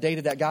until I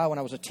dated that guy when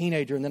I was a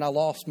teenager, and then I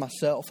lost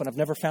myself, and I've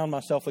never found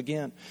myself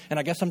again. And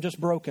I guess I'm just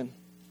broken,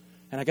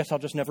 and I guess I'll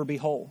just never be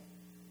whole.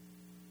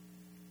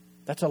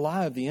 That's a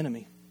lie of the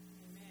enemy.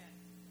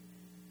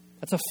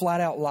 That's a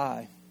flat-out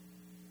lie.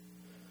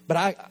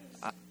 But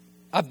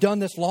I've done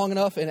this long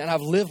enough, and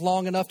I've lived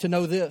long enough to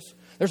know this.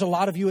 There's a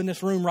lot of you in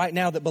this room right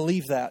now that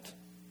believe that.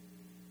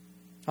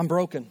 I'm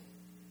broken.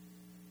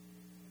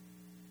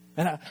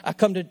 And I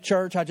come to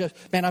church,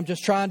 I'm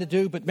just trying to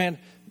do,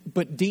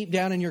 but deep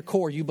down in your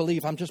core, you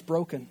believe I'm just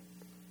broken.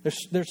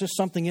 There's just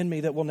something in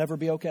me that will never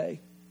be okay.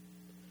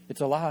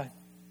 It's a lie.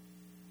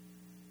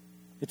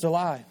 It's a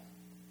lie.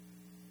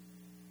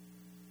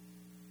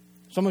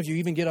 Some of you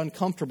even get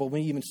uncomfortable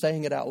when even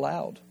saying it out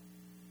loud.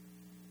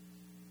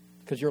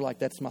 Because you're like,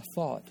 that's my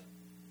thought.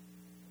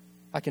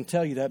 I can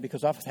tell you that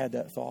because I've had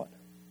that thought.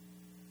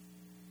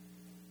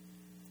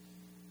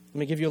 Let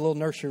me give you a little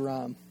nursery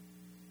rhyme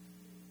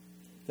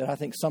that I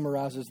think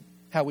summarizes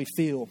how we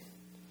feel.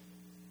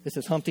 This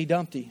is Humpty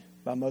Dumpty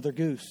by Mother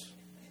Goose.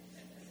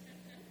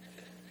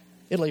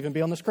 It'll even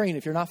be on the screen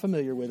if you're not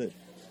familiar with it.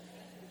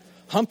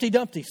 Humpty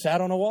Dumpty sat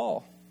on a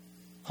wall.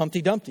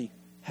 Humpty Dumpty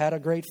had a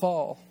great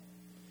fall.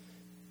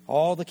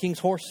 All the king's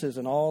horses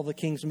and all the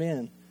king's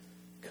men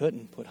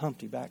couldn't put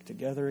Humpty back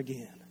together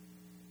again.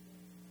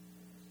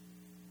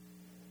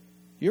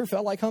 You ever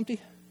felt like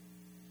Humpty?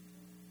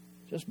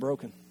 Just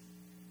broken.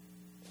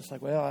 Just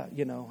like, well,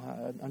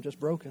 I'm just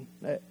broken.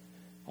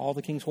 All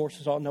the king's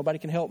horses, nobody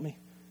can help me.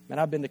 Man,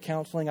 I've been to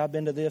counseling, I've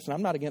been to this, and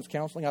I'm not against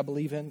counseling. I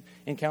believe in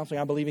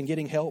counseling. I believe in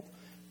getting help.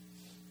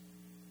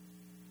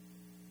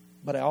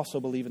 But I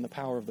also believe in the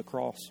power of the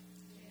cross.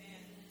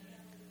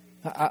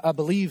 I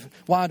believe,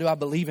 why do I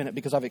believe in it?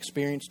 Because I've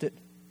experienced it.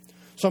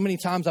 So many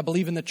times I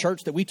believe in the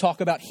church that we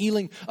talk about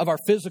healing of our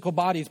physical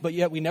bodies, but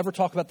yet we never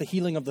talk about the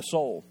healing of the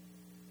soul.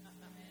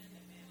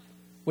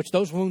 Which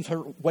those wounds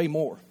hurt way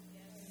more.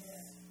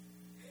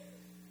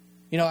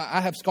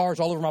 I have scars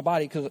all over my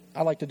body because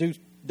I like to do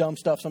dumb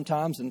stuff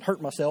sometimes and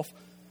hurt myself.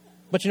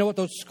 But you know what?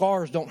 Those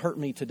scars don't hurt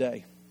me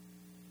today.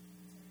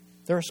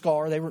 They're a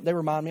scar. They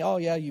remind me, oh,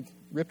 yeah, you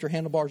ripped your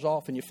handlebars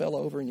off and you fell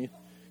over and you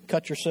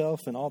cut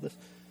yourself and all this.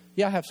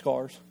 Yeah, I have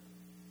scars.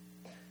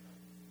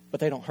 But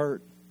they don't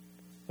hurt.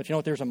 But you know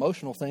what? There's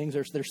emotional things.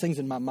 There's things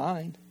in my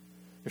mind.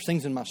 There's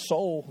things in my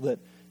soul that,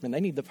 man, they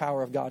need the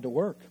power of God to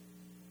work.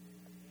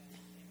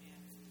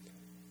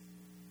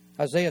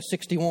 Isaiah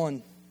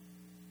 61.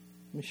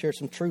 Let me share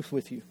some truth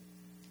with you.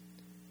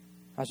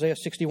 Isaiah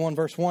 61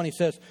 verse 1, he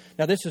says,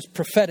 now this is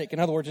prophetic. In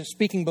other words, it's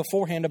speaking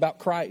beforehand about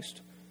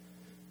Christ.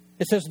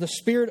 It says, the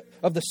Spirit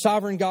of the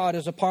sovereign God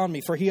is upon me,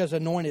 for He has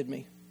anointed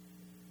me.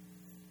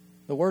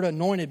 The word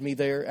anointed me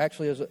there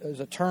actually is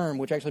a term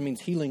which actually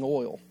means healing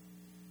oil.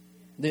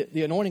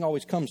 The anointing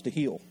always comes to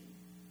heal.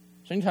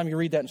 So anytime you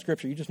read that in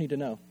Scripture, you just need to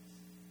know.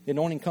 The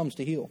anointing comes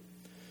to heal.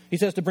 He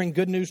says to bring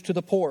good news to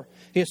the poor.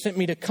 He has sent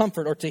me to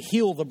comfort or to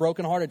heal the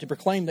brokenhearted, to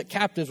proclaim that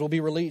captives will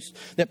be released,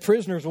 that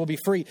prisoners will be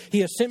free.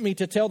 He has sent me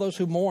to tell those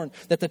who mourn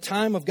that the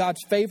time of God's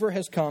favor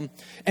has come,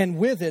 and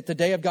with it the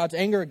day of God's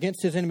anger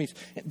against His enemies.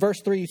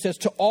 Verse 3, he says,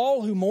 to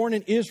all who mourn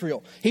in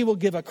Israel, He will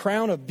give a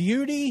crown of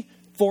beauty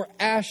for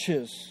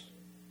ashes.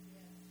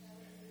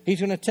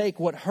 He's going to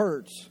take what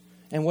hurts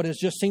and what has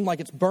just seemed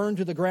like it's burned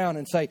to the ground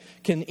and say,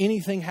 can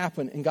anything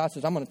happen? And God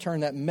says, I'm going to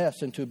turn that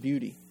mess into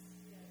beauty.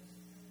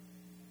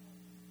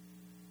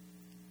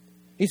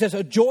 He says,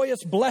 a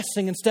joyous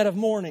blessing instead of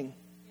mourning.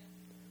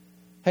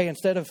 Hey,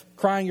 instead of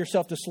crying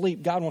yourself to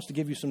sleep, God wants to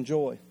give you some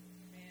joy.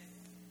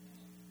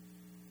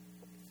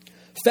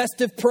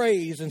 Festive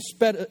praise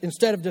instead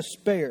of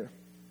despair.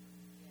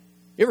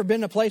 You ever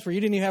been in a place where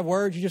you didn't even have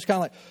words? You just kind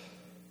of like...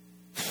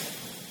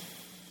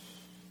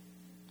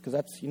 Because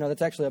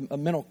that's actually a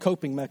mental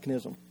coping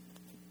mechanism.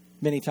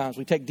 Many times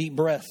we take deep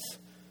breaths.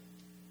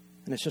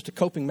 And it's just a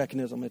coping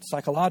mechanism. It's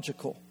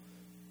psychological.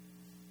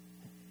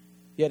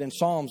 Yet in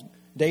Psalms,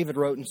 David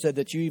wrote and said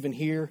that you even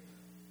hear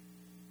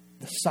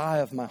the sigh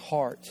of my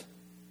heart.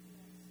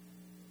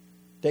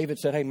 David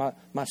said, hey, my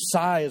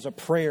sigh is a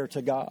prayer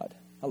to God.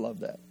 I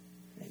love that.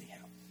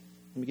 Anyhow,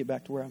 let me get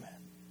back to where I'm at.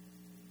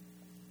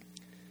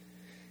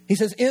 He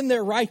says, in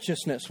their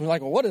righteousness. We're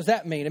like, well, what does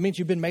that mean? It means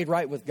you've been made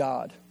right with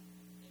God.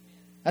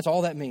 That's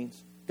all that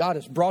means. God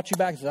has brought you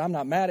back and said, I'm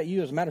not mad at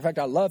you. As a matter of fact,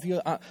 I love you.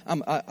 I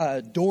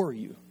adore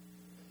you.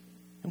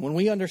 And when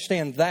we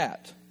understand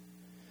that,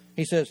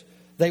 he says,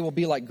 they will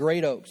be like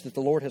great oaks that the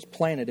Lord has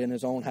planted in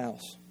His own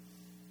house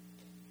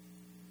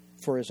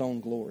for His own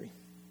glory.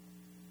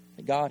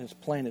 That God has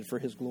planted for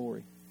His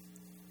glory.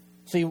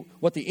 See,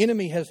 what the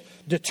enemy has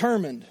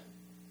determined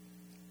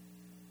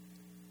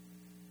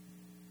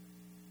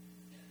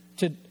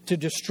to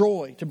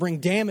destroy, to bring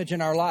damage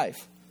in our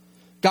life,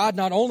 God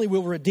not only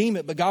will redeem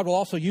it, but God will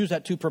also use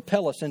that to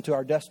propel us into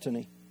our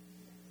destiny.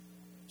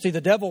 See, the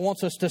devil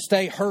wants us to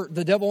stay hurt.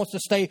 The devil wants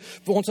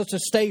us to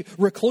stay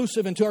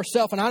reclusive into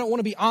ourselves. And I don't want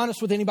to be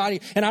honest with anybody.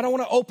 And I don't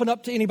want to open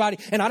up to anybody.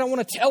 And I don't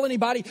want to tell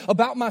anybody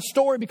about my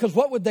story, because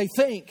what would they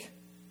think?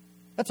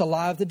 That's a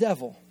lie of the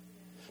devil.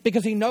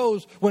 Because he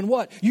knows when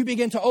what? You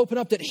begin to open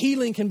up, that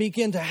healing can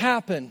begin to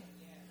happen.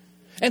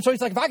 And so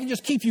he's like, if I can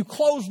just keep you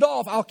closed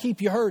off, I'll keep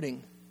you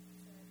hurting.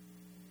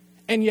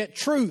 And yet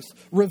truth,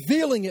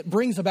 revealing it,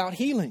 brings about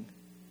healing.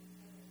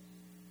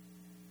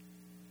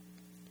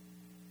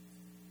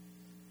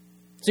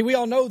 See, we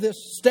all know this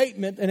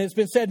statement, and it's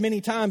been said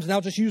many times, and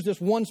I'll just use this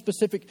one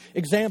specific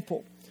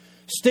example.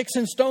 Sticks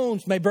and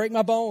stones may break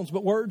my bones,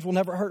 but words will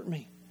never hurt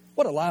me.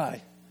 What a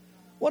lie.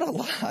 What a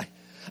lie.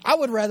 I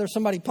would rather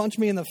somebody punch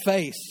me in the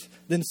face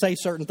than say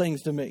certain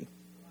things to me.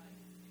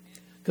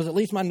 Because at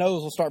least my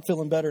nose will start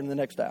feeling better in the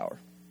next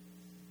hour.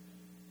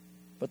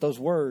 But those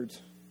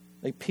words,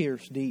 they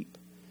pierce deep.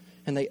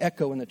 And they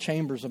echo in the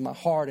chambers of my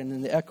heart and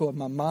in the echo of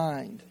my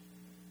mind.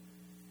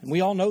 And we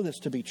all know this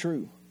to be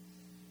true.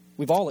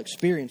 We've all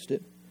experienced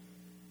it.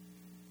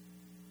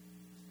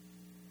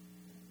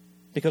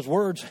 Because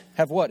words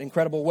have what?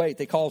 Incredible weight.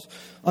 They cause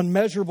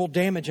unmeasurable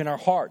damage in our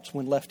hearts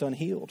when left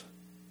unhealed.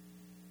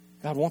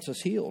 God wants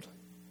us healed.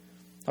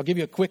 I'll give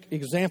you a quick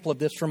example of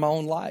this from my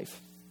own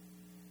life.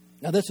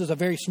 Now, this is a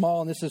very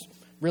small, and this is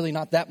really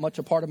not that much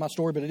a part of my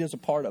story, but it is a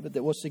part of it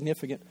that was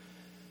significant.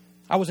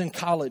 I was in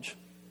college.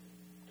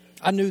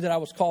 I knew that I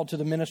was called to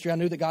the ministry. I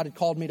knew that God had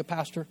called me to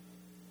pastor.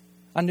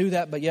 I knew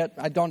that, but yet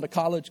I'd gone to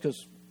college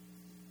because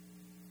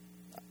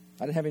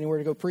I didn't have anywhere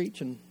to go preach.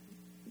 And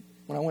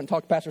when I went and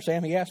talked to Pastor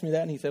Sam, he asked me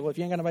that. And he said, well, if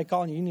you ain't got nobody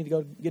calling you, you need to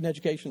go get an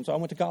education. So I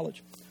went to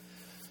college.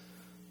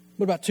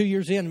 But about 2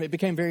 years in, it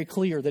became very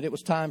clear that it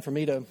was time for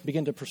me to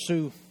begin to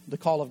pursue the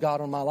call of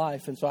God on my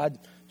life. And so I'd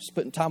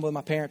spent time with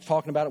my parents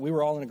talking about it. We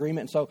were all in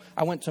agreement. And so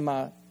I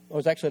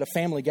was actually at a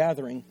family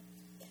gathering.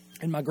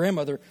 And my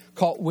grandmother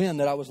caught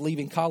wind that I was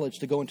leaving college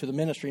to go into the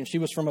ministry. And she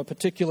was from a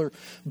particular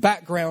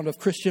background of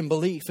Christian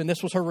belief. And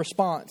this was her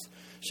response.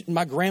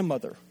 My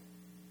grandmother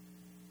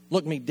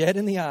looked me dead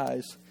in the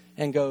eyes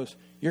and goes,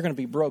 you're going to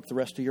be broke the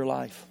rest of your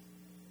life.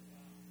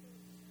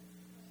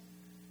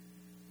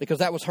 Because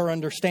that was her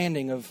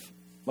understanding of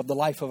the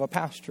life of a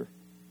pastor.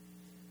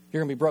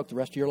 You're going to be broke the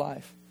rest of your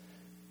life.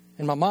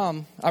 And my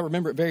mom, I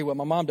remember it very well.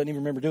 My mom doesn't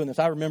even remember doing this.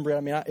 I remember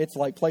it. It's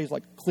like plays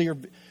like clear.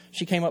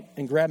 She came up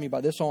and grabbed me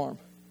by this arm.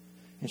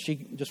 And she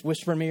just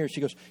whispered in my ear,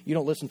 she goes, "You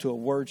don't listen to a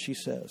word she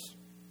says."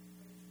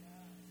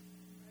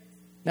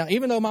 Now,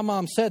 even though my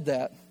mom said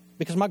that,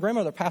 because my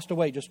grandmother passed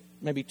away just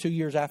maybe 2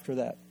 years after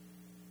that,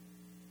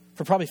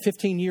 for probably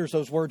 15 years,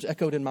 those words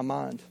echoed in my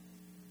mind.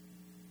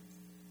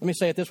 Let me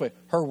say it this way.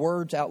 Her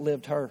words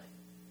outlived her.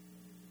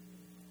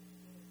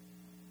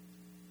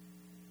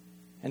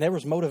 And there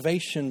was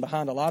motivation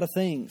behind a lot of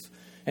things.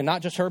 And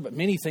not just her, but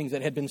many things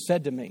that had been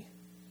said to me.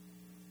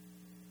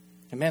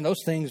 And man,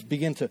 those things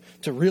begin to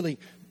really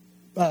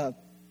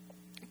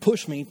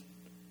push me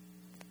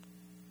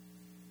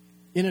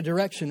in a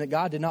direction that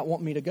God did not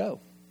want me to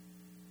go.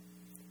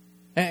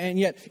 And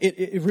yet,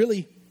 it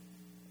really,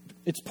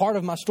 it's part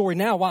of my story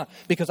now. Why?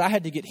 Because I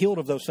had to get healed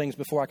of those things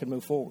before I could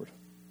move forward.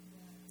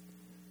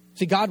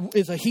 See, God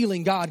is a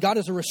healing God. God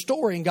is a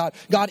restoring God.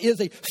 God is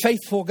a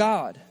faithful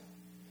God.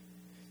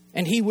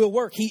 And He will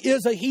work. He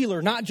is a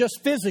healer, not just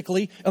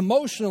physically,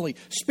 emotionally,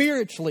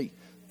 spiritually,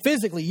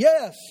 physically.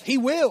 Yes, He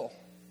will.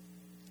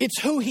 It's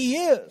who He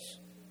is.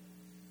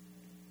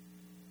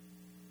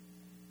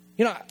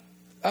 You know,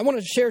 I want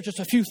to share just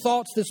a few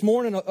thoughts this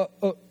morning,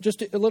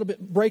 just a little bit,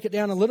 break it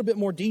down in a little bit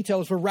more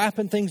detail as we're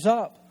wrapping things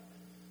up.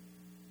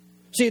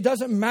 See, it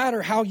doesn't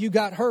matter how you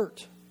got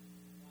hurt.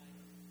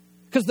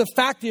 Because the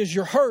fact is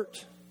you're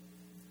hurt.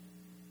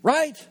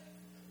 Right?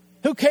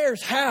 Who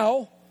cares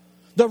how?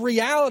 The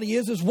reality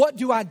is what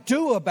do I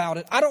do about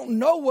it? I don't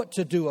know what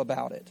to do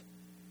about it.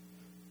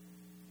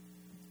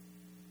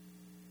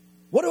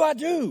 What do I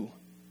do?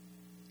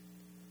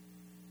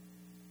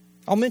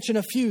 I'll mention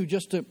a few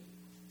just to,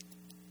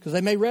 because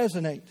they may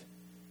resonate.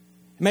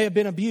 It may have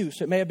been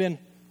abuse. It may have been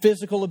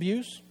physical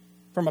abuse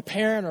from a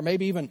parent, or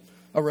maybe even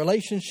a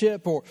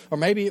relationship, or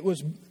maybe it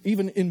was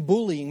even in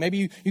bullying.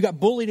 Maybe you got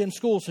bullied in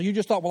school, so you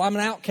just thought, well, I'm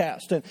an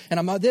outcast, and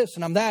I'm this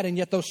and I'm that, and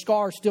yet those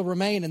scars still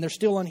remain and they're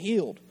still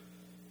unhealed.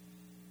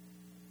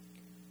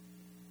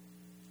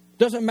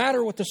 Doesn't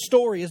matter what the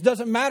story is.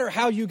 Doesn't matter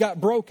how you got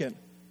broken.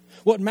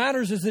 What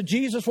matters is that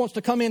Jesus wants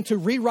to come in to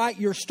rewrite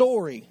your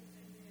story.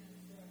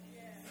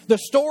 The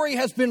story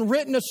has been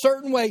written a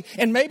certain way,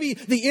 and maybe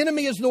the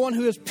enemy is the one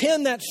who has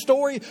penned that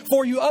story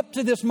for you up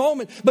to this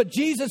moment. But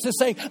Jesus is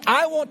saying,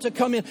 I want to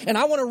come in and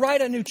I want to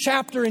write a new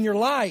chapter in your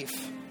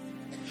life.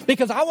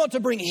 Because I want to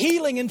bring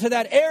healing into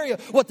that area.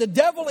 What the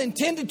devil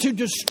intended to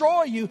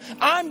destroy you,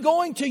 I'm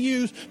going to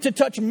use to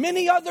touch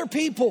many other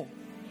people.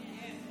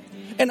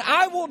 And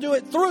I will do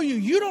it through you.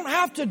 You don't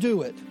have to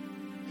do it.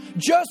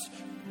 Just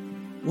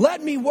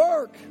let me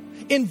work.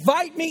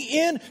 Invite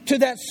me into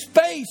that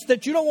space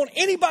that you don't want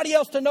anybody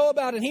else to know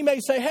about. And He may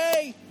say,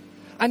 hey,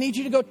 I need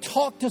you to go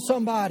talk to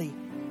somebody.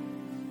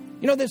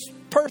 You know, this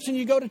person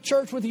you go to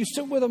church with, you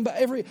sit with them,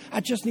 I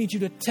just need you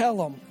to tell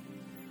them.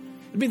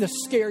 It'd be the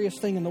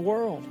scariest thing in the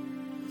world.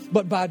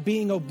 But by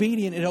being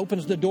obedient, it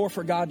opens the door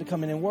for God to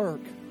come in and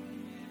work.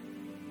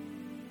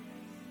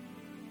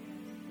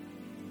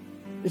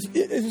 This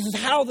is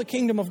how the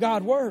kingdom of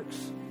God works.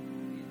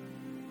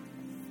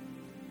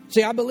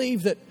 See, I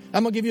believe that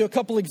I'm going to give you a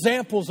couple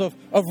examples of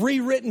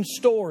rewritten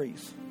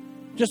stories.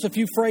 Just a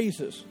few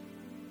phrases.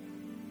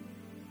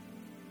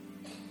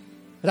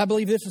 But I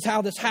believe this is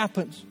how this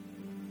happens.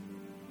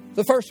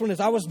 The first one is,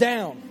 I was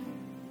down,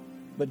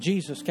 but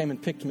Jesus came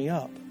and picked me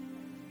up.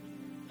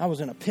 I was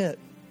in a pit.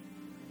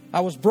 I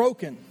was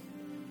broken,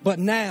 but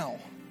now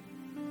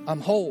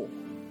I'm whole.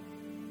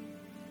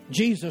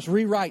 Jesus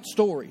rewrites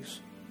stories.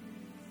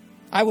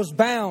 I was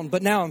bound,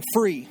 but now I'm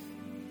free.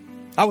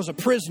 I was a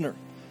prisoner.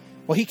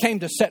 Well, He came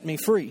to set me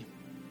free.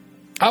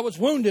 I was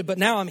wounded, but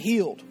now I'm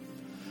healed.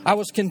 I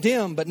was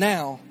condemned, but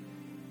now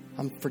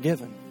I'm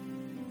forgiven.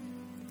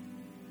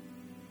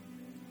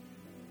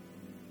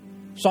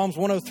 Psalms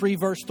 103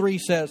 verse 3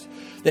 says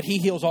that He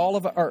heals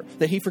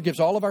that He forgives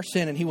all of our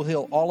sin, and He will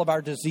heal all of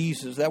our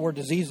diseases. That word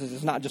diseases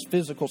is not just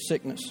physical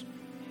sickness.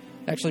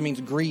 It actually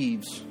means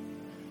grieves,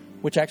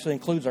 which actually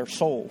includes our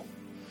soul.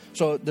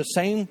 So the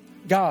same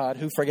God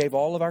who forgave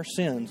all of our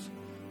sins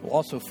will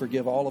also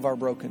forgive all of our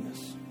brokenness.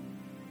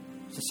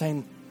 It's the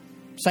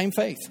same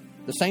faith.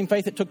 The same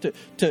faith it took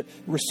to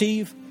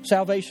receive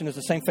salvation is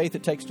the same faith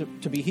it takes to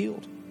be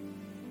healed.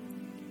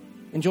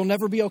 And you'll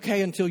never be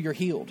okay until you're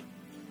healed.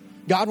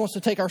 God wants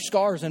to take our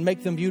scars and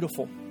make them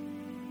beautiful.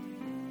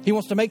 He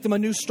wants to make them a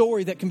new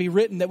story that can be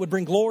written that would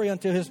bring glory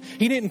unto His.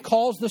 He didn't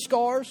cause the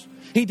scars.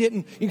 He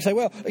didn't. You can say,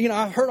 well,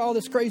 I've heard all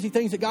this crazy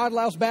things that God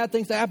allows bad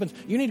things to happen.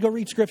 You need to go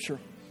read Scripture.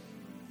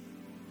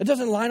 It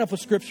doesn't line up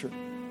with Scripture.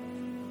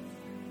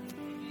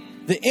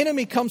 The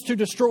enemy comes to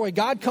destroy.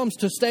 God comes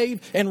to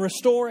save and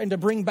restore and to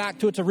bring back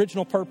to its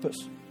original purpose.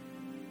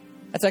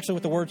 That's actually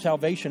what the word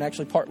salvation,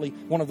 actually partly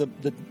one of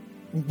the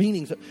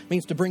meanings, it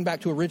means to bring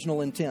back to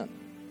original intent.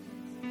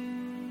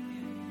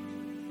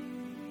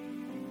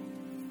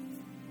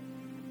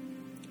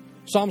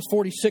 Psalms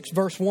 46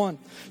 verse 1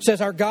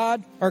 says, Our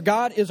God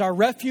is our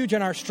refuge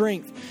and our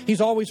strength.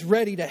 He's always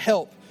ready to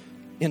help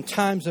in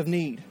times of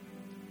need.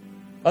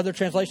 Other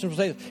translations will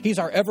say, He's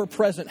our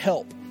ever-present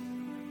help.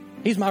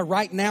 He's my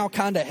right now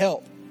kind of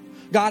help.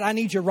 God, I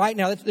need you right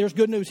now. There's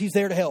good news. He's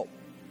there to help.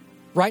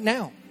 Right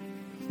now.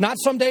 Not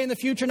someday in the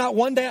future, not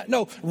one day.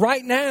 No,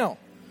 right now.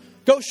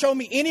 Go show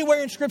me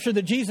anywhere in Scripture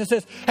that Jesus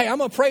says, hey, I'm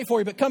going to pray for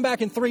you, but come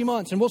back in 3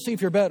 months and we'll see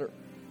if you're better.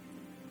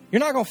 You're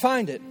not going to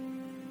find it.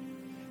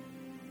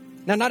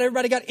 Now, not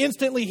everybody got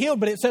instantly healed,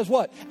 but it says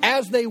what?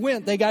 As they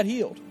went, they got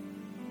healed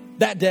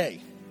that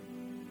day.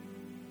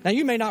 Now,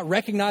 you may not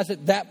recognize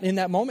it that in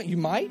that moment. You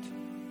might.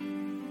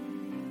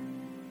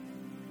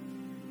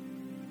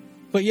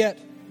 But yet,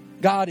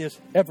 God is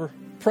ever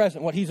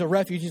present. What? He's a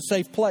refuge, a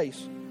safe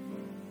place.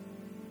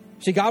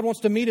 See, God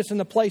wants to meet us in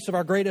the place of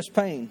our greatest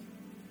pain.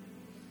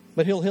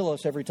 But He'll heal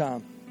us every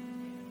time.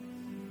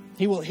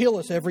 He will heal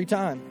us every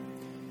time.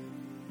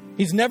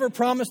 He's never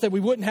promised that we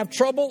wouldn't have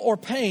trouble or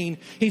pain.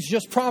 He's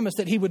just promised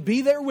that He would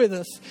be there with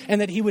us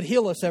and that He would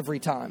heal us every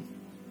time.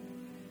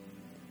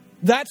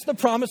 That's the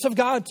promise of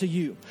God to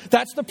you.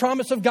 That's the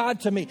promise of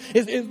God to me.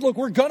 Look,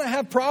 we're going to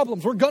have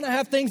problems. We're going to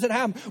have things that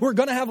happen. We're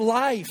going to have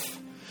life.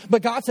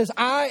 But God says,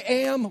 I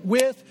am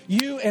with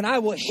you and I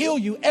will heal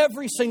you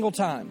every single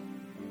time.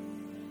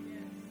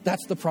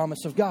 That's the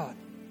promise of God.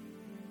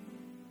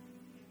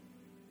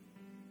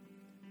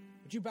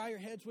 Would you bow your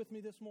heads with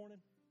me this morning?